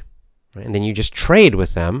language. Right? And then you just trade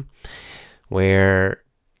with them, where,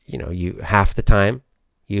 you know, half the time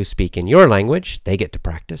you speak in your language, they get to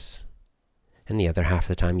practice, and the other half of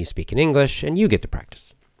the time you speak in English, and you get to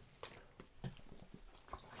practice.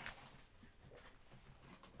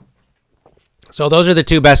 So those are the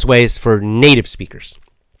two best ways for native speakers.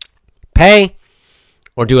 Pay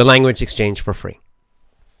or do a language exchange for free.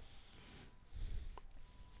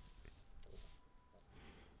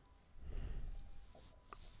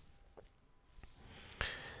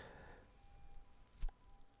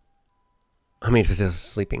 I mean, if it's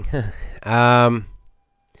sleeping. Adam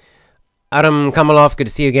Kamalov, good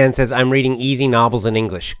to see you again, says, I'm reading easy novels in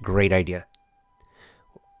English. Great idea.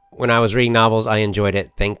 When I was reading novels, I enjoyed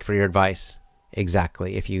it. Thank you for your advice.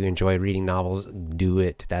 Exactly. If you enjoy reading novels, do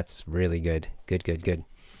it. That's really good. Good, good, good.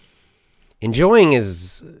 Enjoying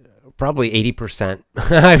is probably 80%.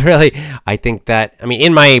 I think that, I mean,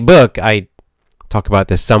 in my book, I talk about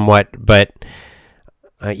this somewhat, but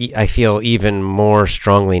I feel even more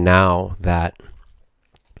strongly now that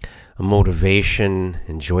motivation,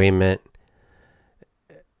 enjoyment,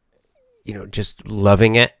 you know, just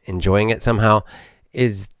loving it, enjoying it somehow,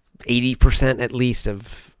 is 80% at least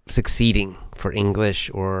of succeeding for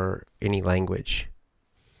English or any language.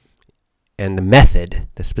 And the method,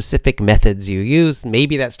 the specific methods you use,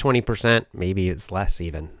 maybe that's 20%, maybe it's less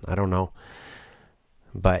even. I don't know.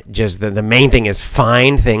 But just the main thing is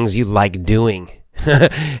find things you like doing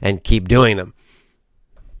and keep doing them.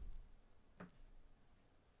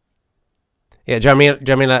 Yeah,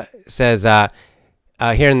 Jamila says,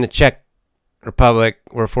 here in the Czech Republic,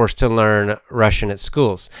 we're forced to learn Russian at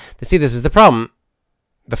schools. See, this is the problem,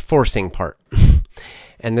 the forcing part.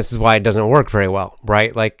 And this is why it doesn't work very well,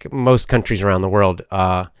 right? Like most countries around the world,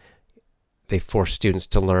 they force students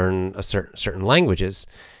to learn certain languages.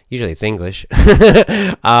 Usually it's English.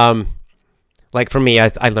 Like for me,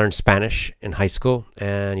 I learned Spanish in high school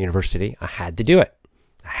and university. I had to do it.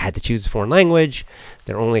 I had to choose a foreign language.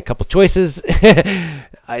 There were only a couple choices.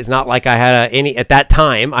 It's not like I had at that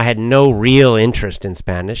time, I had no real interest in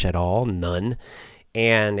Spanish at all, none.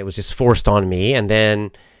 And it was just forced on me. And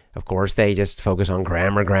then, of course, they just focus on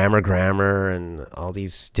grammar, and all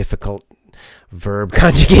these difficult verb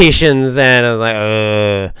conjugations. And I was like,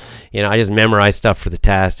 you know, I just memorized stuff for the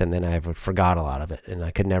test, and then I forgot a lot of it, and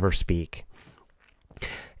I could never speak.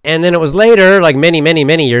 And then it was later, like many, many,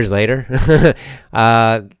 many years later,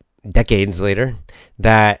 decades later,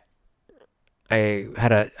 that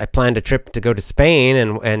I planned a trip to go to Spain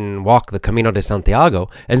and walk the Camino de Santiago.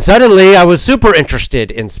 And suddenly I was super interested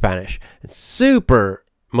in Spanish, super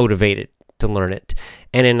motivated to learn it.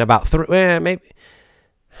 And in about how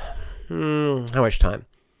much time?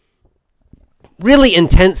 Really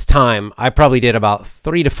intense time. I probably did about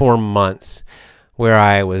 3 to 4 months where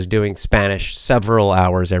I was doing Spanish several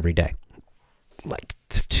hours every day, like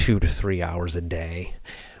 2 to 3 hours a day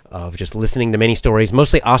of just listening to many stories,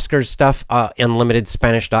 mostly Oscar's stuff,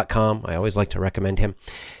 unlimitedspanish.com. I always like to recommend him.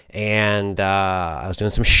 And I was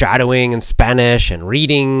doing some shadowing in Spanish and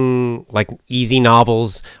reading like easy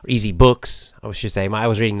novels, or easy books, I should say. I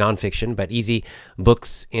was reading nonfiction, but easy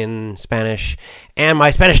books in Spanish. And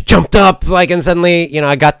my Spanish jumped up, like, and suddenly, you know,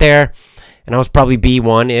 I got there, and I was probably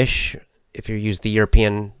B1-ish, if you use the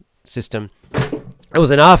European system. It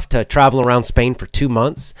was enough to travel around Spain for 2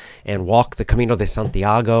 months and walk the Camino de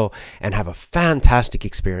Santiago and have a fantastic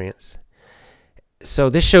experience. So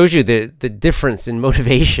this shows you the difference in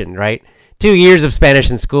motivation, right? 2 years of Spanish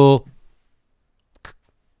in school,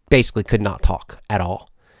 basically could not talk at all.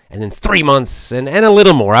 And then 3 months and a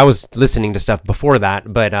little more. I was listening to stuff before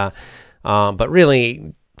that, but but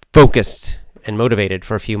really focused and motivated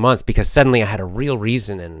for a few months because suddenly I had a real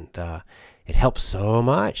reason, and it helped so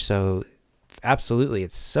much. So absolutely,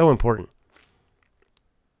 it's so important.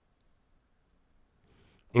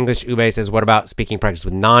 English Ube says, what about speaking practice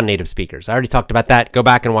with non-native speakers? I already talked about that. Go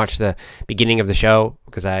back and watch the beginning of the show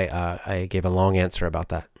because I gave a long answer about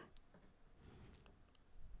that.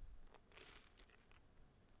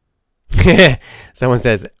 Someone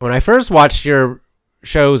says, when I first watched your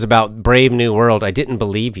shows about Brave New World, I didn't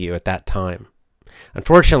believe you at that time.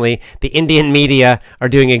 Unfortunately, the Indian media are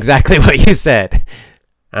doing exactly what you said.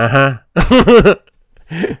 Uh-huh.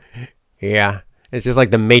 Yeah. It's just like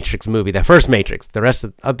the Matrix movie, the first Matrix. The rest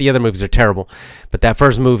of the other movies are terrible. But that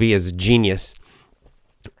first movie is genius.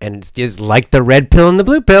 And it's just like the red pill and the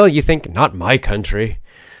blue pill. You think, not my country.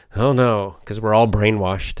 Oh, no. Because we're all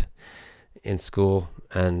brainwashed in school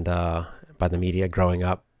and by the media growing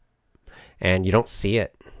up. And you don't see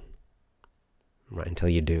it right until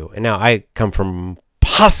you do. And now I come from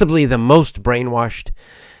possibly the most brainwashed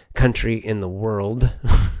country in the world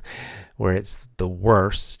where it's the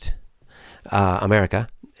worst. America.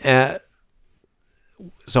 So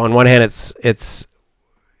on one hand, it's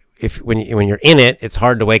when you're in it, it's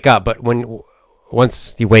hard to wake up. But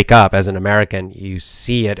once you wake up as an American, you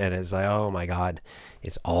see it, and it's like, oh my God,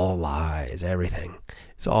 it's all lies. Everything,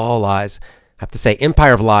 it's all lies. I have to say,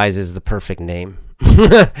 Empire of Lies is the perfect name.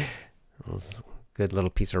 Good little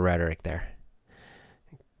piece of rhetoric there.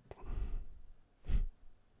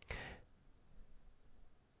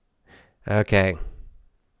 Okay.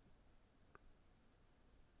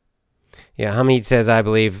 Yeah, Hamid says, I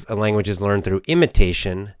believe a language is learned through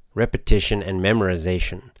imitation, repetition, and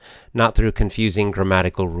memorization, not through confusing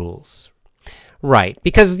grammatical rules. Right,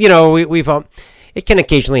 because, you know, we've it can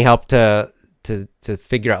occasionally help to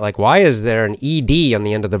figure out, like, why is there an ed on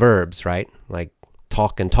the end of the verbs, right? Like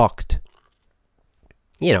talk and talked.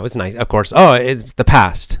 You know, it's nice, of course. Oh, it's the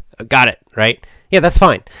past. Got it, right? Yeah, that's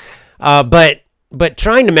fine. But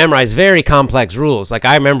trying to memorize very complex rules, like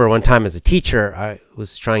I remember one time as a teacher, I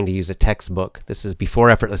was trying to use a textbook. This is before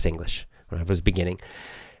Effortless English, when I was beginning.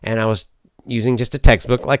 And I was using just a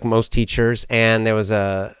textbook like most teachers, and there was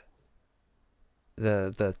the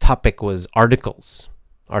topic was articles.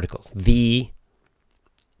 Articles. The,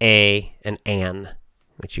 a, and an,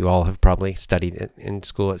 which you all have probably studied in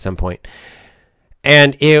school at some point.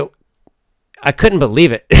 And I couldn't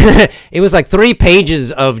believe it. It was like 3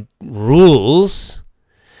 pages of rules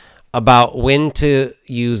about when to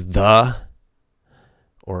use the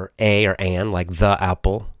or a or an, like the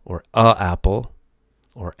apple or a apple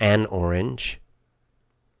or an orange,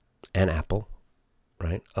 an apple,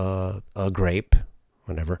 right? A grape,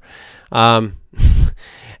 whatever. And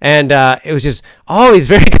it was just all these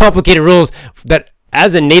very complicated rules that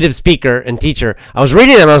as a native speaker and teacher, I was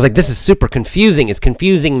reading them. I was like, this is super confusing. It's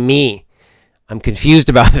confusing me. I'm confused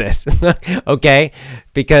about this, okay?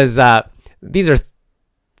 Because these are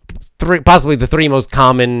possibly the 3 most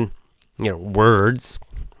common, words,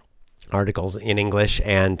 articles in English.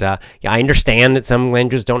 And yeah, I understand that some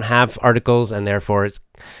languages don't have articles, and therefore it's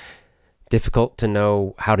difficult to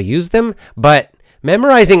know how to use them. But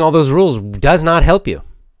memorizing all those rules does not help you.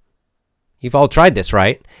 You've all tried this,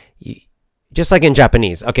 right? Just like in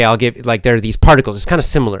Japanese. Okay, I'll give, like, there are these particles. It's kind of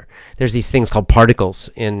similar. There's these things called particles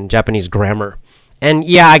in Japanese grammar. And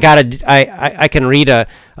yeah, I can read a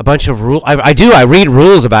bunch of rules. I read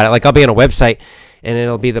rules about it. Like, I'll be on a website and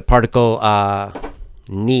it'll be the particle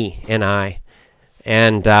ni, N-I.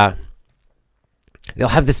 And they'll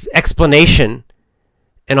have this explanation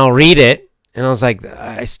and I'll read it. And I was like,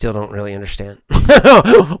 I still don't really understand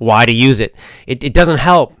why to use it. It doesn't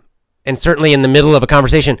help. And certainly in the middle of a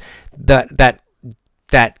conversation, that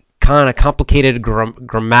kind of complicated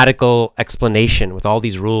grammatical explanation with all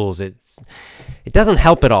these rules, it doesn't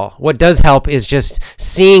help at all. What does help is just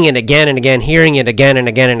seeing it again and again, hearing it again and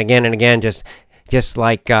again and again and again, just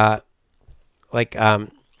like it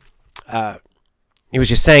was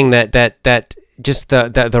just saying that just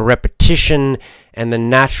the repetition and the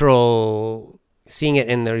natural seeing it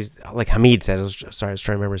in there, like Hamid said. I was trying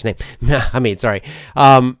to remember his name. Hamid, sorry.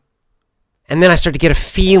 And then I start to get a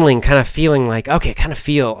feeling, like, okay,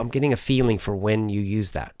 I'm getting a feeling for when you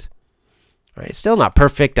use that. Right? It's still not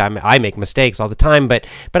perfect. I make mistakes all the time, but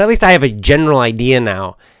at least I have a general idea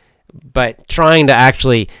now. But trying to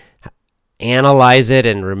actually analyze it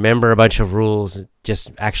and remember a bunch of rules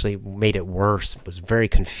just actually made it worse. It was very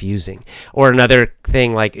confusing. Or another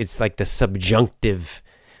thing, like, it's like the subjunctive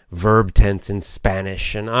verb tense in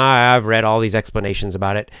Spanish. And I've read all these explanations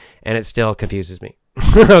about it, and it still confuses me.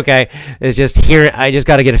 Okay, it's just here. I just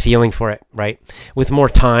got to get a feeling for it, right? With more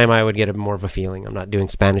time, I would get more of a feeling. I'm not doing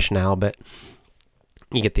Spanish now, but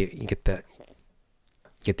you get the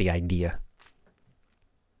idea.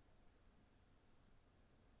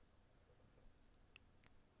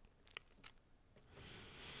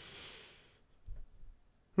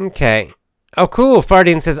 Okay. Oh, cool.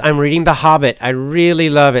 Fardian says, I'm reading The Hobbit. I really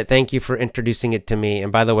love it. Thank you for introducing it to me.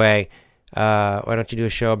 And by the way, why don't you do a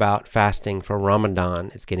show about fasting for Ramadan?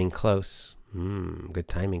 It's getting close. Good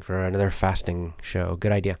timing for another fasting show.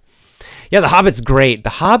 Good idea. Yeah, The Hobbit's great. The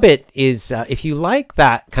Hobbit is, if you like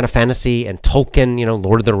that kind of fantasy and Tolkien,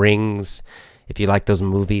 Lord of the Rings, if you like those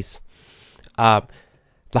movies, The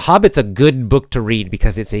Hobbit's a good book to read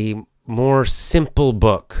because it's a more simple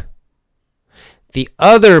book. The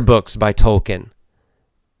other books by Tolkien,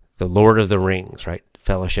 The Lord of the Rings, right?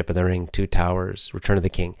 Fellowship of the Ring, Two Towers, Return of the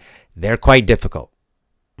King, they're quite difficult.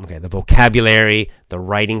 Okay, the vocabulary, the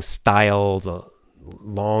writing style, the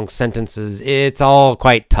long sentences, it's all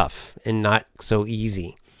quite tough and not so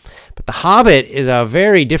easy. But The Hobbit is a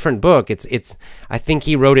very different book. It's I think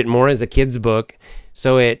he wrote it more as a kid's book,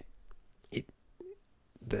 so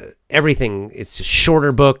everything, it's a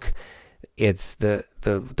shorter book. It's the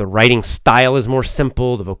writing style is more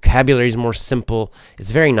simple. The vocabulary is more simple. It's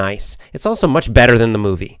very nice. It's also much better than the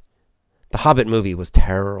movie. The Hobbit movie was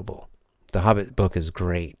terrible. The Hobbit book is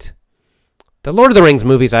great. The Lord of the Rings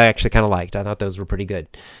movies I actually kind of liked. I thought those were pretty good.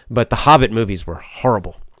 But the Hobbit movies were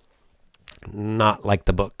horrible. Not like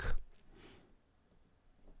the book.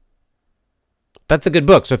 That's a good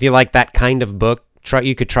book. So if you like that kind of book,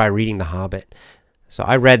 you could try reading The Hobbit. So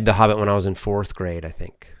I read The Hobbit when I was in 4th grade, I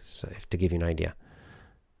think. So to give you an idea.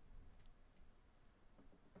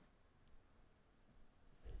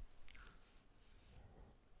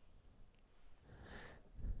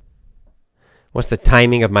 What's the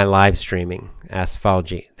timing of my live streaming? Asked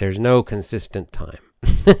Falji. There's no consistent time.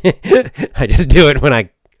 I just do it when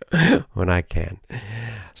I can.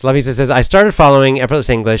 Slavisa says, I started following Effortless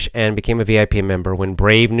English and became a VIP member when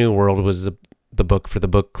Brave New World was the book for the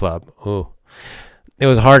book club. Ooh. It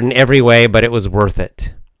was hard in every way, but it was worth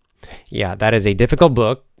it. Yeah, that is a difficult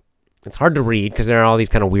book. It's hard to read because there are all these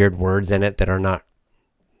kind of weird words in it that are not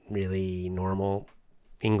really normal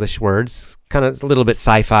English words. Kind of a little bit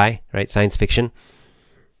sci-fi, right? Science fiction.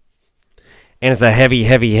 And it's a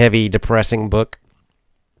heavy, depressing book.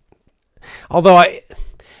 Although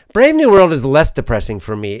Brave New World is less depressing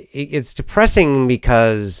for me. It's depressing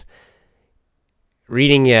because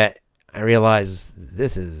reading it, I realize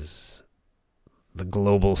this is the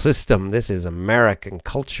global system. This is American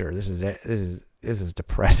culture. This is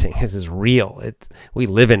depressing. This is real. We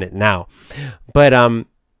live in it now. But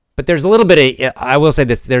there's a little bit of, I will say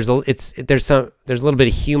this, there's a little bit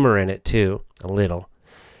of humor in it too, a little,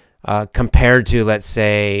 compared to, let's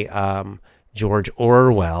say, George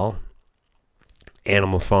Orwell,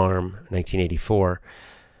 Animal Farm, 1984,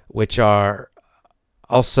 which are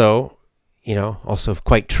also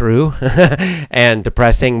quite true and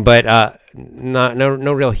depressing, but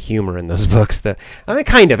no real humor in those books.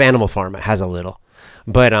 Kind of Animal Farm has a little,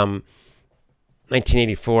 but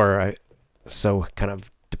 1984 so kind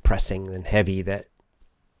of depressing and heavy that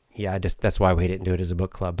that's why we didn't do it as a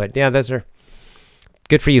book club. But yeah, those are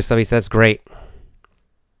good for you, Slavis. That's great.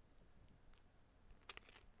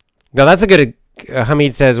 Now that's a good.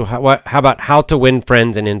 Hamid says, how about how to win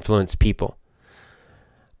friends and influence people?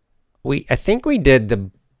 I think we did the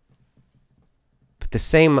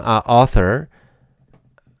same author,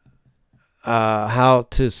 how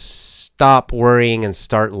to stop worrying and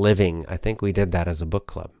start living. I think we did that as a book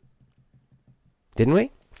club. Didn't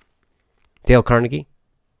we? Dale Carnegie?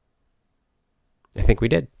 I think we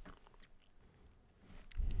did.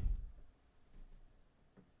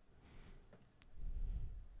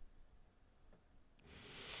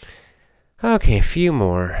 Okay, a few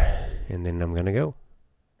more, and then I'm going to go.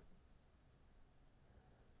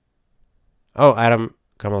 Oh, Adam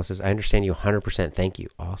Carmelo says, I understand you 100%. Thank you.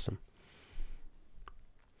 Awesome.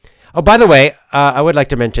 Oh, by the way, I would like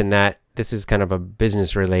to mention that this is kind of a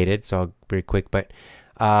business related, so I'll be quick, but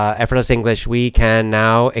Effortless English, we can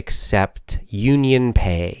now accept Union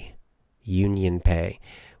Pay,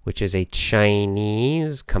 which is a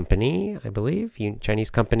Chinese company, I believe, Chinese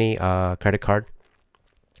company, credit card.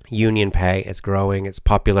 Union Pay, it's growing, it's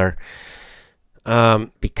popular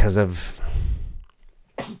because of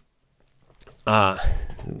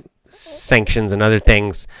sanctions and other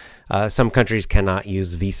things. Some countries cannot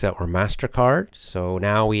use Visa or MasterCard, so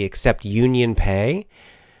now we accept Union Pay.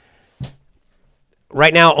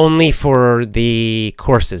 Right now, only for the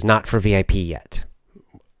courses, not for VIP yet.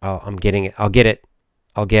 I'll get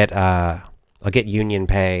I'll get Union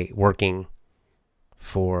Pay working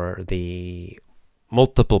for the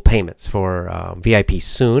multiple payments for VIP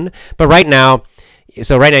soon. But right now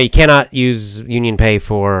you cannot use Union Pay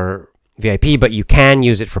for VIP, but you can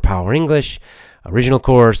use it for Power English, Original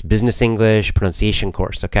Course, Business English, Pronunciation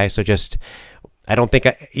Course. Okay, so just I don't think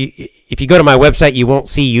if you go to my website, you won't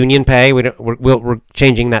see Union Pay. We're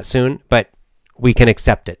changing that soon, but we can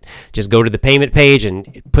accept it. Just go to the payment page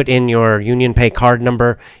and put in your Union Pay card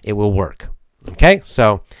number. It will work. Okay,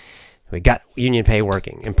 so we got Union Pay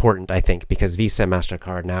working. Important, I think, because Visa and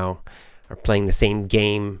MasterCard now are playing the same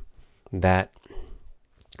game that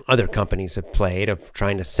other companies have played of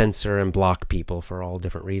trying to censor and block people for all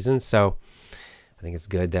different reasons. So I think it's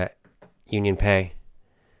good that Union Pay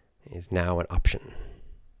is now an option.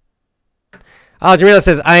 Oh, Jamila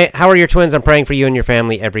says, how are your twins? I'm praying for you and your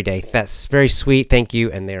family every day. That's very sweet. Thank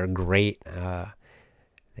you. And they're great. They're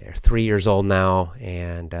 3 years old now.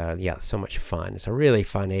 And yeah, so much fun. It's a really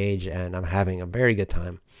fun age. And I'm having a very good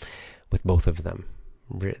time with both of them.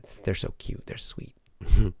 They're so cute. They're sweet.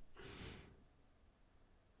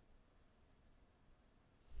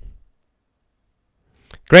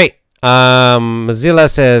 Great. Mozilla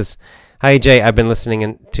says, hi, Jay. I've been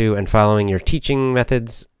listening to and following your teaching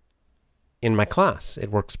methods in my class. It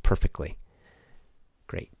works perfectly.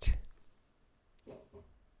 Great.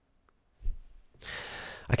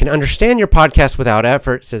 I can understand your podcast without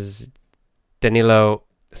effort, says Danilo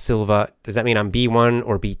Silva. Does that mean I'm B1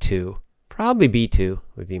 or B2? Probably B2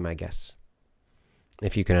 would be my guess,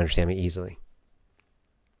 if you can understand me easily.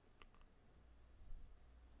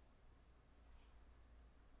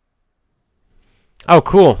 Oh,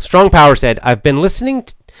 cool. Strong Power said, I've been listening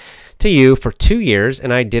to you for 2 years,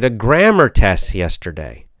 and I did a grammar test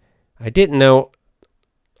yesterday. I didn't know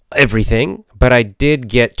everything, but I did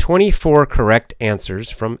get 24 correct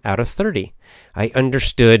answers from out of 30. I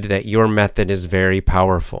understood that your method is very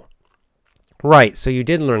powerful. Right, so you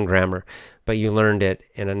did learn grammar, but you learned it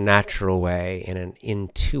in a natural way, in an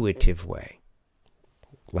intuitive way.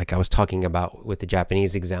 Like I was talking about with the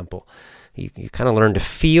Japanese example. You kind of learn to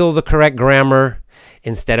feel the correct grammar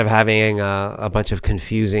instead of having a bunch of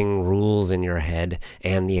confusing rules in your head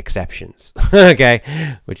and the exceptions, okay,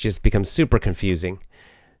 which just becomes super confusing.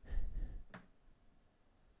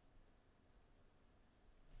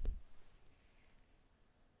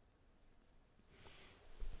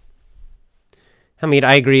 Hamid,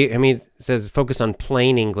 I agree. Hamid says focus on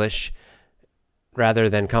plain English rather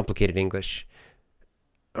than complicated English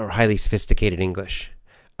or highly sophisticated English.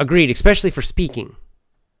 Agreed, especially for speaking.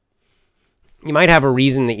 You might have a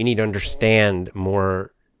reason that you need to understand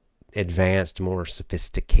more advanced, more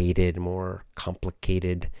sophisticated, more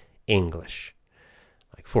complicated English.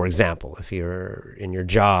 Like, for example, if you're in your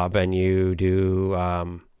job and you're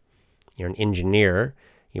an engineer,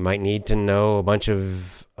 you might need to know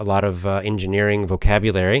a lot of engineering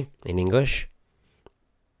vocabulary in English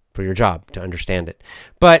for your job to understand it.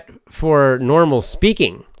 But for normal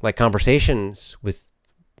speaking, like conversations with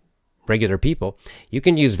regular people, you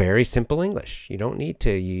can use very simple English. You don't need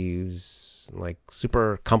to use like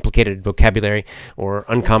super complicated vocabulary or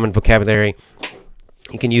uncommon vocabulary.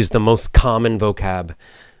 You can use the most common vocab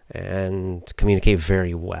and communicate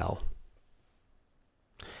very well.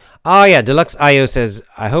 Oh yeah, Deluxe IO says,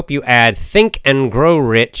 I hope you add Think and Grow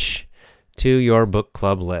Rich to your book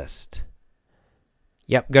club list.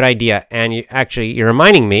 Yep, good idea. And you're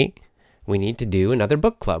reminding me, we need to do another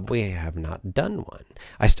book club. We have not done one.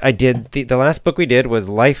 I did, the last book we did was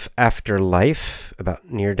Life After Life,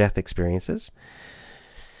 about near-death experiences,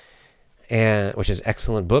 which is an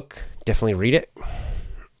excellent book. Definitely read it.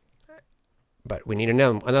 But we need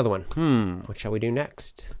another one. What shall we do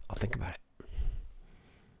next? I'll think about it.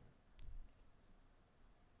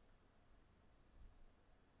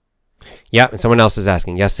 Yeah, and someone else is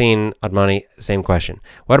asking. Yassine Admani, same question.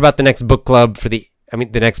 What about the next book club the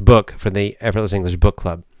next book for the Effortless English Book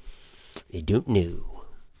Club? I don't know.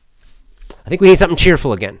 I think we need something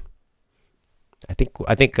cheerful again. I think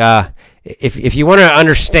if you want to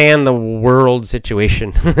understand the world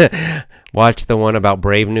situation, watch the one about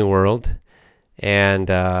Brave New World and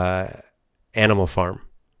Animal Farm.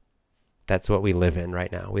 That's what we live in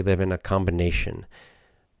right now. We live in a combination,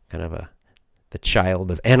 kind of the child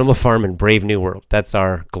of Animal Farm and Brave New World. That's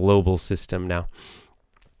our global system now.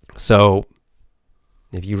 So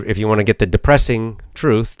if you want to get the depressing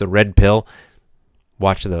truth, the red pill,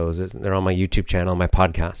 watch those. They're on my YouTube channel, my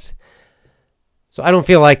podcast. So I don't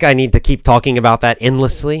feel like I need to keep talking about that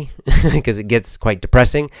endlessly because it gets quite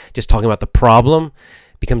depressing. Just talking about the problem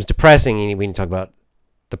becomes depressing, and we need to talk about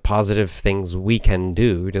the positive things we can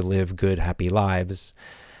do to live good, happy lives.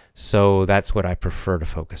 So that's what I prefer to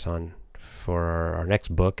focus on for our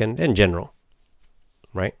next book and in general,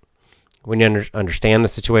 right? We understand the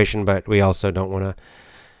situation, but we also don't want to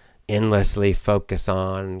endlessly focus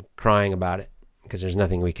on crying about it because there's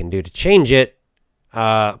nothing we can do to change it,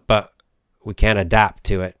 but we can adapt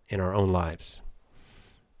to it in our own lives.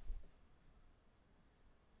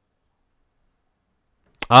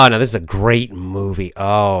 Oh, now this is a great movie.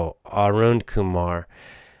 Oh, Arun Kumar.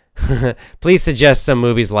 Please suggest some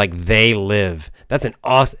movies like They Live. That's an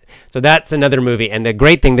awesome. So that's another movie. And the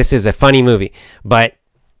great thing, this is a funny movie, but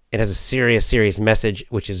it has a serious message,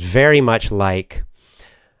 which is very much like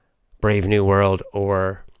Brave New World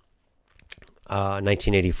or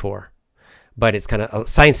 1984. But it's kind of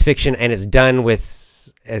science fiction, and it's done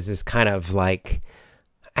with as this kind of like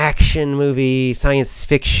action movie, science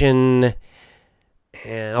fiction,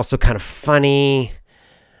 and also kind of funny.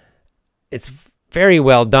 It's very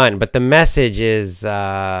well done, but the message is,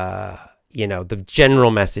 the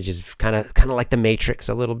general message is kind of like The Matrix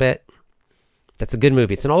a little bit. That's a good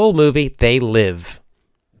movie. It's an old movie. They Live.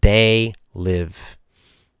 They Live.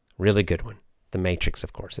 Really good one. The Matrix,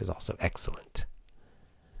 of course, is also excellent.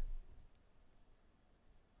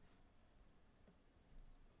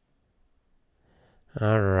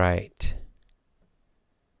 All right.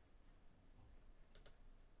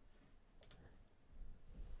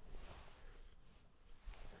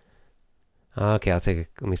 Okay,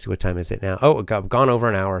 let me see, what time is it now? Oh, I've gone over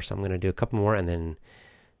an hour, so I'm going to do a couple more and then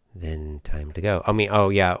time to go.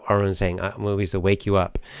 Arun's saying movies that wake you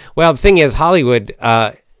up. Well, the thing is, Hollywood,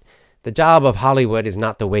 the job of Hollywood is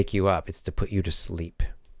not to wake you up, it's to put you to sleep.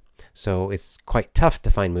 So it's quite tough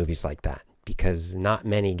to find movies like that because not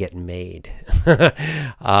many get made.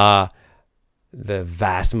 The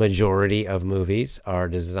vast majority of movies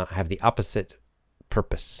have the opposite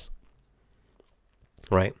purpose,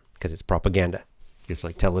 right? Because it's propaganda, just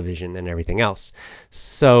like television and everything else.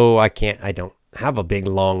 So I don't have a big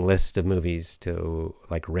long list of movies to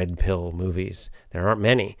like red pill movies. There aren't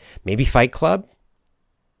many. Maybe Fight Club.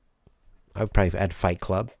 I would probably add Fight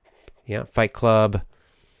Club. Yeah, Fight Club.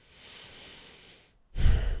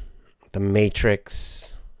 The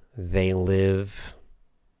Matrix. They Live.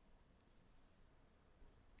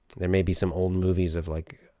 There may be some old movies of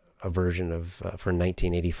like a version of for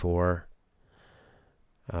 1984.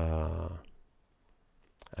 I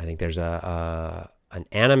think there's an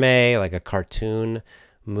anime, like a cartoon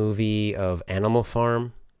movie of Animal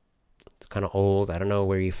Farm. It's kind of old. I don't know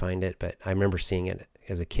where you find it, but I remember seeing it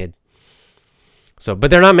as a kid. So, but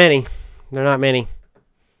they're not many. They're not many.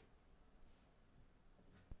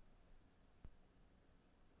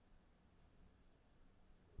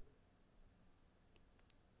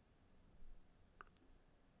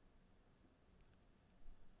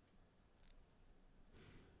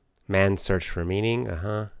 Man's Search for Meaning.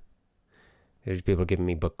 There's people giving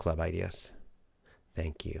me book club ideas.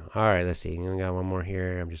 Thank you. All right, let's see. We got one more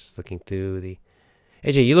here. I'm just looking through the...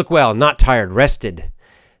 AJ, you look well. Not tired. Rested,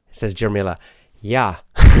 says Jermila. Yeah,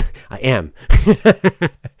 I am.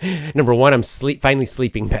 Number one, I'm finally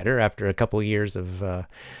sleeping better after a couple years of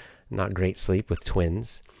not great sleep with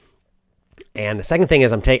twins. And the second thing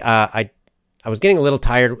is I was getting a little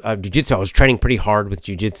tired of jiu-jitsu. I was training pretty hard with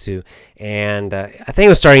jiu-jitsu, and I think it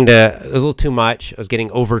was a little too much. I was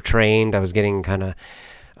getting overtrained. I was getting kind of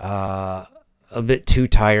a bit too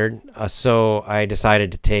tired. So I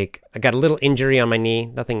decided I got a little injury on my knee,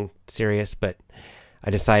 nothing serious, but I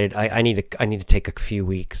decided I need to take a few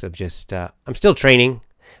weeks of just, I'm still training,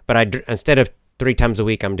 but instead of 3 times a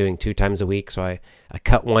week, I'm doing 2 times a week. So I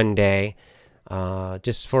cut one day.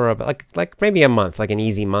 Just for like maybe a month, like an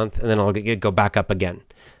easy month, and then I'll go back up again.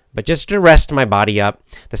 But just to rest my body up.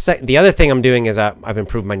 The other thing I'm doing is I've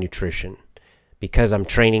improved my nutrition because I'm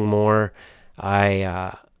training more.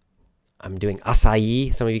 I'm doing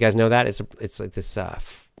acai. Some of you guys know that. It's like this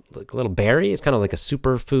like a little berry. It's kind of like a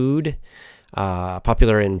superfood.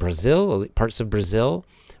 Popular in Brazil, parts of Brazil.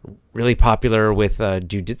 Really popular with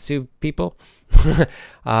jiu-jitsu people. So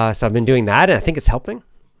I've been doing that, and I think it's helping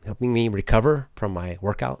me recover from my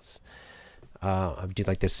workouts. I do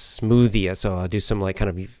like this smoothie, so I'll do some like kind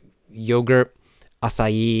of yogurt,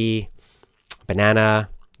 acai, banana,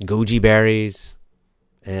 goji berries,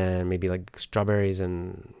 and maybe like strawberries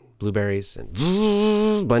and blueberries, and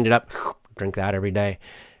blend it up, drink that every day,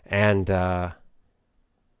 and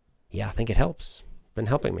yeah, I think it helps. Been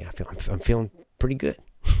helping me. I'm feeling pretty good.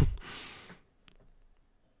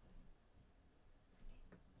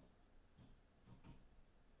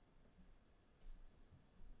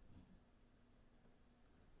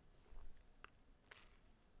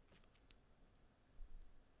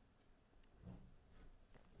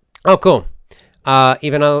 Oh, cool.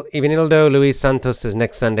 Ivanildo Luis Santos says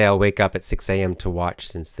next Sunday I'll wake up at 6 a.m. to watch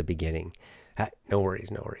since the beginning. No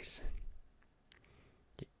worries, no worries.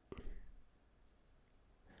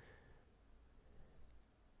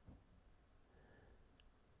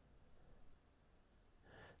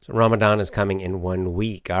 So Ramadan is coming in 1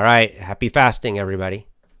 week. All right, happy fasting, everybody.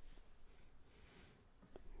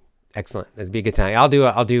 Excellent. That'd be a good time. I'll do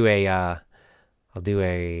another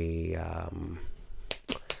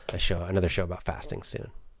show about fasting soon.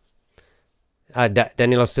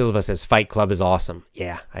 Danilo Silva says Fight Club is awesome.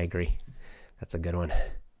 Yeah, I agree. That's a good one.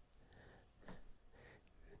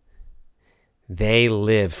 They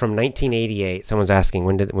Live from 1988. Someone's asking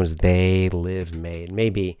when was They Live made?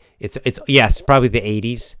 Maybe it's yes, probably the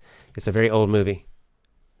 80s. It's a very old movie.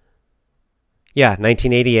 Yeah,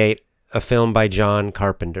 1988, a film by John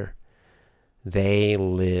Carpenter. They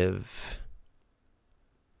Live.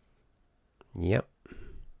 Yep.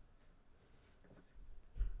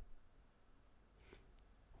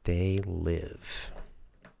 They Live.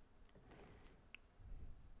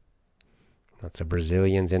 Lots of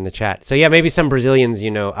Brazilians in the chat. So yeah, maybe some Brazilians,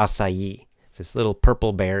 you know, açaí. It's this little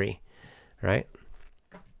purple berry, right?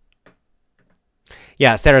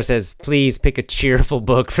 Yeah, Sarah says, please pick a cheerful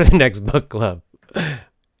book for the next book club.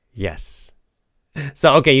 Yes.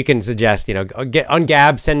 So, okay, you can suggest, you know, get on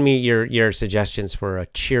Gab, send me your suggestions for a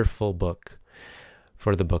cheerful book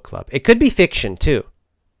for the book club. It could be fiction, too.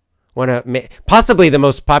 Possibly the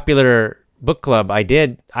most popular book club I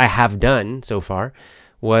have done so far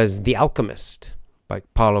was The Alchemist by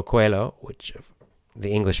Paulo Coelho, which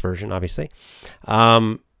the English version, obviously.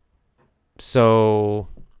 So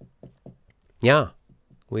yeah,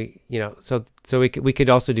 we could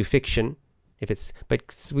also do fiction if it's,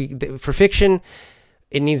 but for fiction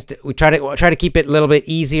it needs to, we try to keep it a little bit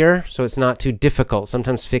easier so it's not too difficult.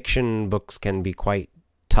 Sometimes fiction books can be quite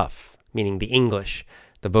tough, meaning the English,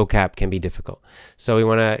 the vocab can be difficult. So we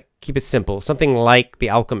want to keep it simple. Something like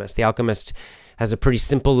The Alchemist. The Alchemist has a pretty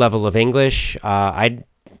simple level of English. I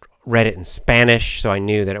read it in Spanish, so I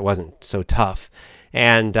knew that it wasn't so tough.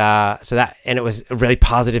 And and it was a really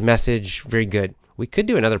positive message, very good. We could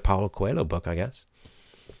do another Paulo Coelho book, I guess.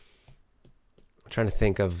 I'm trying to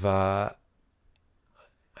think of, I've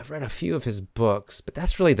read a few of his books, but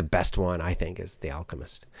that's really the best one, I think, is The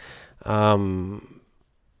Alchemist.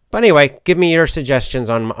 But anyway, give me your suggestions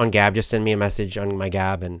on Gab. Just send me a message on my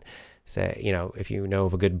Gab and say, you know, if you know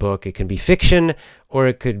of a good book. It can be fiction or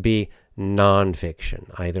it could be non-fiction,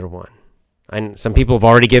 either one. And some people have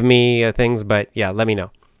already given me things, but yeah, let me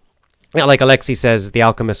know. Yeah, like Alexi says, The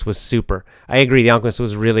Alchemist was super. I agree, The Alchemist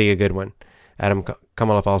was really a good one. Adam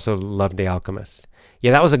Kamalov also loved The Alchemist.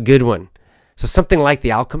 Yeah, that was a good one. So something like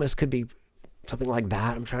The Alchemist could be something like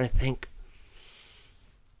that. I'm trying to think.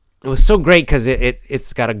 It was so great because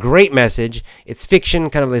it's got a great message. It's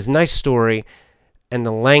fiction, kind of this nice story, and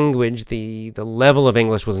the language, the level of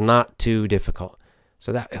English was not too difficult.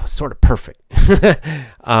 So that it was sort of perfect.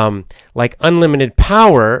 Like Unlimited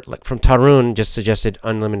Power, like from Tarun, just suggested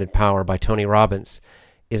Unlimited Power by Tony Robbins,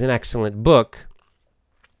 is an excellent book.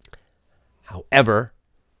 However,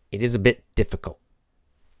 it is a bit difficult.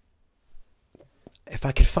 If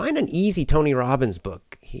I could find an easy Tony Robbins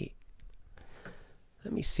book,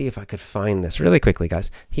 let me see if I could find this really quickly, guys.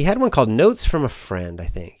 He had one called Notes from a Friend, I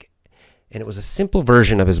think. And it was a simple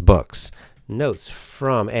version of his books. Notes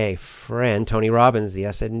from a Friend, Tony Robbins,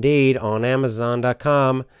 yes indeed, on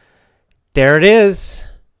Amazon.com. There it is.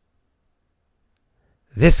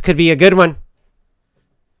 This could be a good one.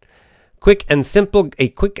 A quick and simple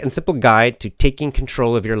guide to taking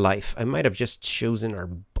control of your life. I might have just chosen our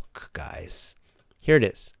book, guys. Here it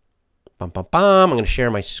is. Bum, bum, bum. I'm going to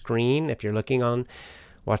share my screen. If you're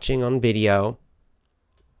watching on video,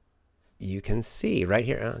 you can see right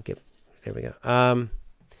here. There we go.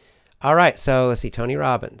 All right, so let's see, Tony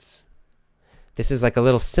Robbins. This is like a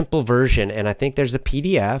little simple version, and I think there's a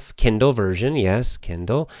PDF, Kindle version. Yes,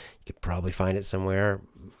 Kindle. You could probably find it somewhere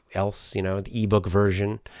else, you know, the ebook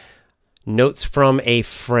version. Notes from a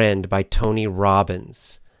Friend by Tony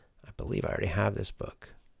Robbins. I believe I already have this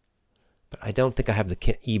book, but I don't think I have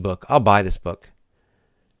the ebook. I'll buy this book.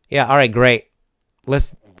 Yeah, all right, great.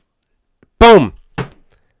 Boom!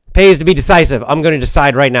 Pays to be decisive. I'm going to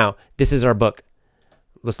decide right now. This is our book.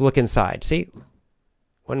 Let's look inside. See?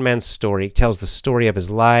 One man's story tells the story of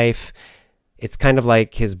his life. It's kind of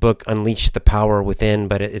like his book, Unleash the Power Within,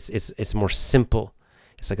 but it's more simple.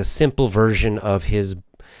 It's like a simple version of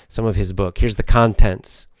some of his book. Here's the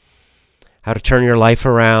contents. How to turn your life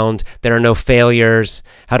around. There are no failures.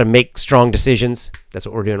 How to make strong decisions. That's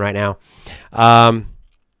what we're doing right now.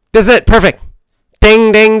 This is it. Perfect.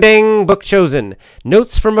 Ding, ding, ding. Book chosen.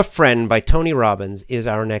 Notes from a Friend by Tony Robbins is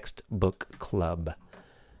our next book club.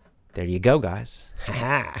 There you go, guys.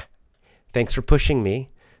 Thanks for pushing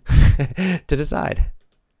me to decide.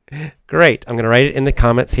 Great. I'm going to write it in the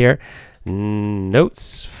comments here.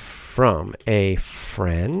 Notes from a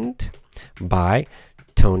Friend by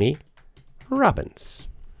Tony Robbins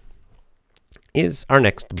is our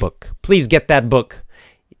next book. Please get that book.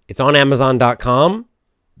 It's on Amazon.com,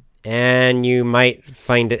 and you might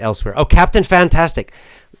find it elsewhere. Oh, Captain Fantastic.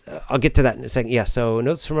 I'll get to that in a second. Yeah, so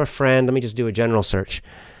Notes from a Friend. Let me just do a general search.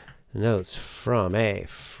 Notes from a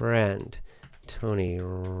Friend, Tony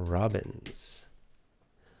Robbins.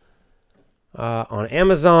 On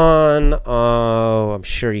Amazon. Oh, I'm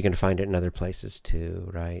sure you can find it in other places too,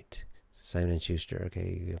 right? Simon & Schuster.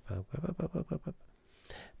 Okay.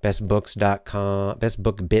 Bestbooks.com.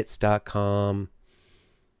 Bestbookbits.com.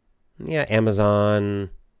 Yeah, Amazon.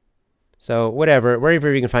 So whatever,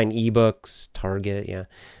 wherever you can find ebooks, Target. Yeah.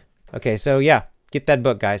 Okay, so yeah, get that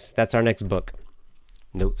book, guys. That's our next book.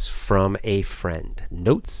 Notes from a Friend.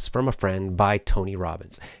 Notes from a Friend by Tony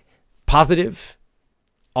Robbins. Positive,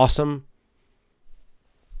 awesome.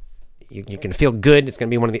 You're gonna feel good. It's gonna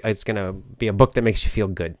be it's gonna be a book that makes you feel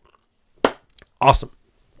good. Awesome,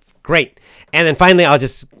 great. And then finally, I'll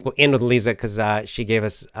just end with Lisa because she gave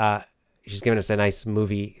us she's given us a nice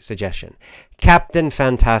movie suggestion. Captain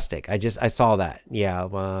Fantastic. I saw that. Yeah,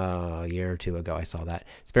 a year or two ago I saw that.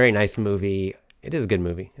 It's a very nice movie. It is a good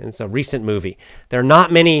movie, and it's a recent movie. There are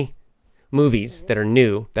not many movies that are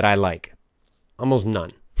new that I like. Almost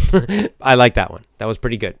none. I like that one. That was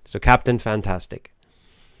pretty good. So Captain Fantastic.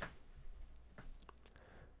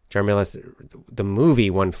 Jarmilis, the movie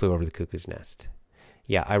One Flew Over the Cuckoo's Nest.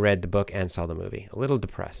 Yeah, I read the book and saw the movie. A little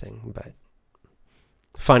depressing, but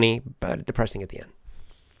funny, but depressing at the end.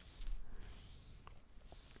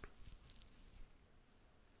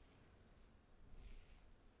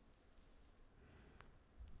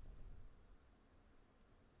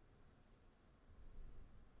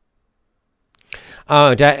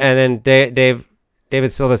 Oh, and then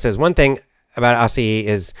David Silva says, one thing about acai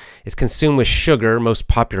is consumed with sugar most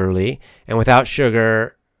popularly, and without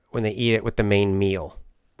sugar when they eat it with the main meal.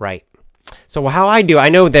 Right. So how I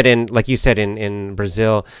know that like you said, in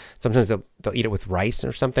Brazil, sometimes they'll eat it with rice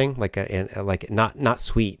or something, like not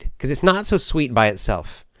sweet, because it's not so sweet by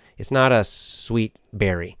itself. It's not a sweet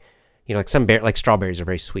berry. You know, like some like strawberries are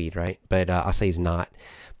very sweet, right? But acai is not.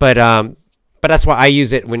 But that's why I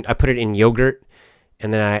use it when I put it in yogurt.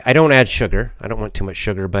 And then I don't add sugar. I don't want too much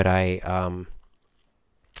sugar, but I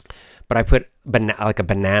put like a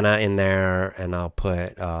banana in there, and I'll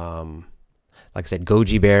put like I said,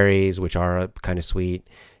 goji berries, which are kind of sweet,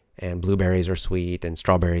 and blueberries are sweet, and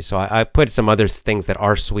strawberries. So I put some other things that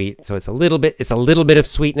are sweet. So it's a little bit of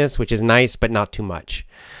sweetness, which is nice, but not too much.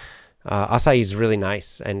 Acai is really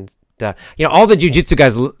nice, and you know, all the jujitsu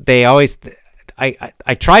guys, they always.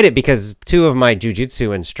 I tried it because two of my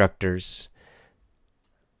jujitsu instructors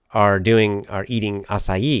are eating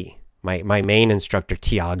acai. My main instructor,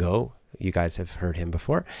 Tiago, you guys have heard him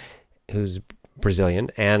before, who's Brazilian,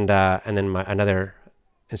 and then another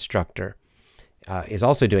instructor is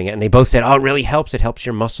also doing it, and they both said, oh, it really helps. It helps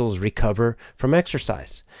your muscles recover from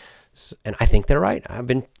exercise. And I think they're right. I've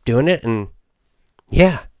been doing it, and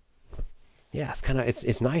yeah,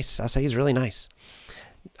 it's nice. Acai is really nice.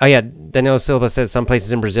 Oh yeah, Danilo Silva says some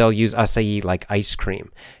places in Brazil use acai like ice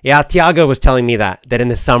cream. Yeah, Tiago was telling me that in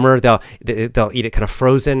the summer they'll eat it kind of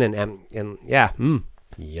frozen, and yeah,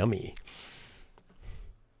 yummy.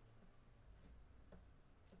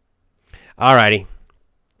 Alrighty,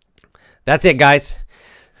 that's it, guys.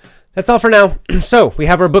 That's all for now. So we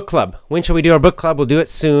have our book club. When shall we do our book club? We'll do it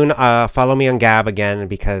soon. Follow me on Gab again,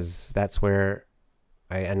 because that's where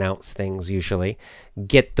I announce things usually.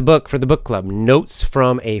 Get the book for the book club. Notes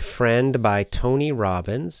from a Friend by Tony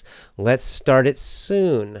Robbins. Let's start it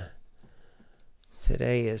soon.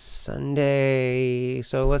 Today is Sunday,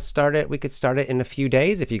 so let's start it. We could start it in a few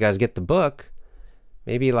days if you guys get the book.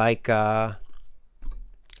 Maybe like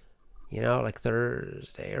like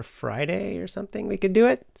Thursday or Friday or something. We could do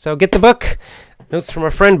it. So get the book. Notes from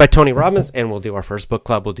a Friend by Tony Robbins, and we'll do our first book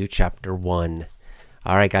club. We'll do chapter 1.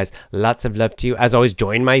 All right, guys, lots of love to you. As always,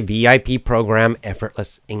 join my VIP program,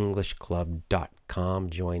 effortlessenglishclub.com.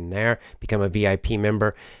 Join there, become a VIP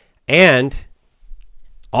member. And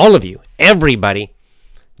all of you, everybody,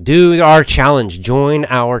 do our challenge. Join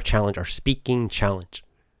our challenge, our speaking challenge.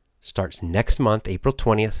 Starts next month, April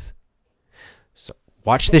 20th. So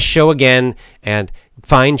watch this show again and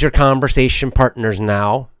find your conversation partners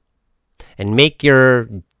now and make your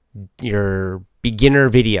beginner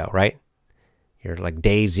video, right? your like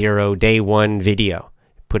day 0, day 1 video.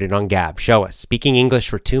 Put it on Gab. Show us. Speaking English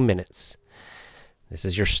for 2 minutes. This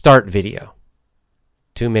is your start video.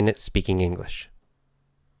 2 minutes speaking English.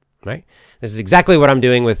 Right? This is exactly what I'm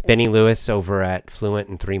doing with Benny Lewis over at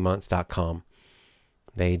fluentin3months.com.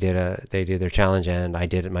 They did their challenge, and I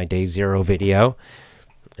did my day 0 video.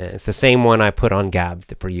 It's the same one I put on Gab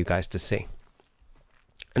for you guys to see.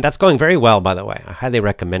 And that's going very well, by the way. I highly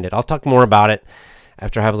recommend it. I'll talk more about it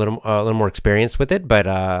after I have a little more experience with it,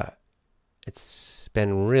 but it's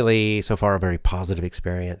been really, so far, a very positive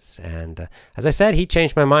experience. And as I said, he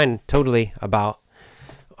changed my mind totally about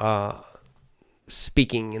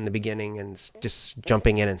speaking in the beginning and just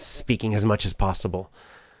jumping in and speaking as much as possible.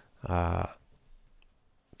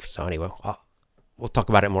 So anyway, we'll talk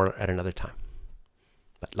about it more at another time.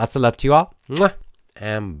 But lots of love to you all. Mwah,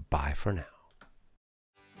 and bye for now.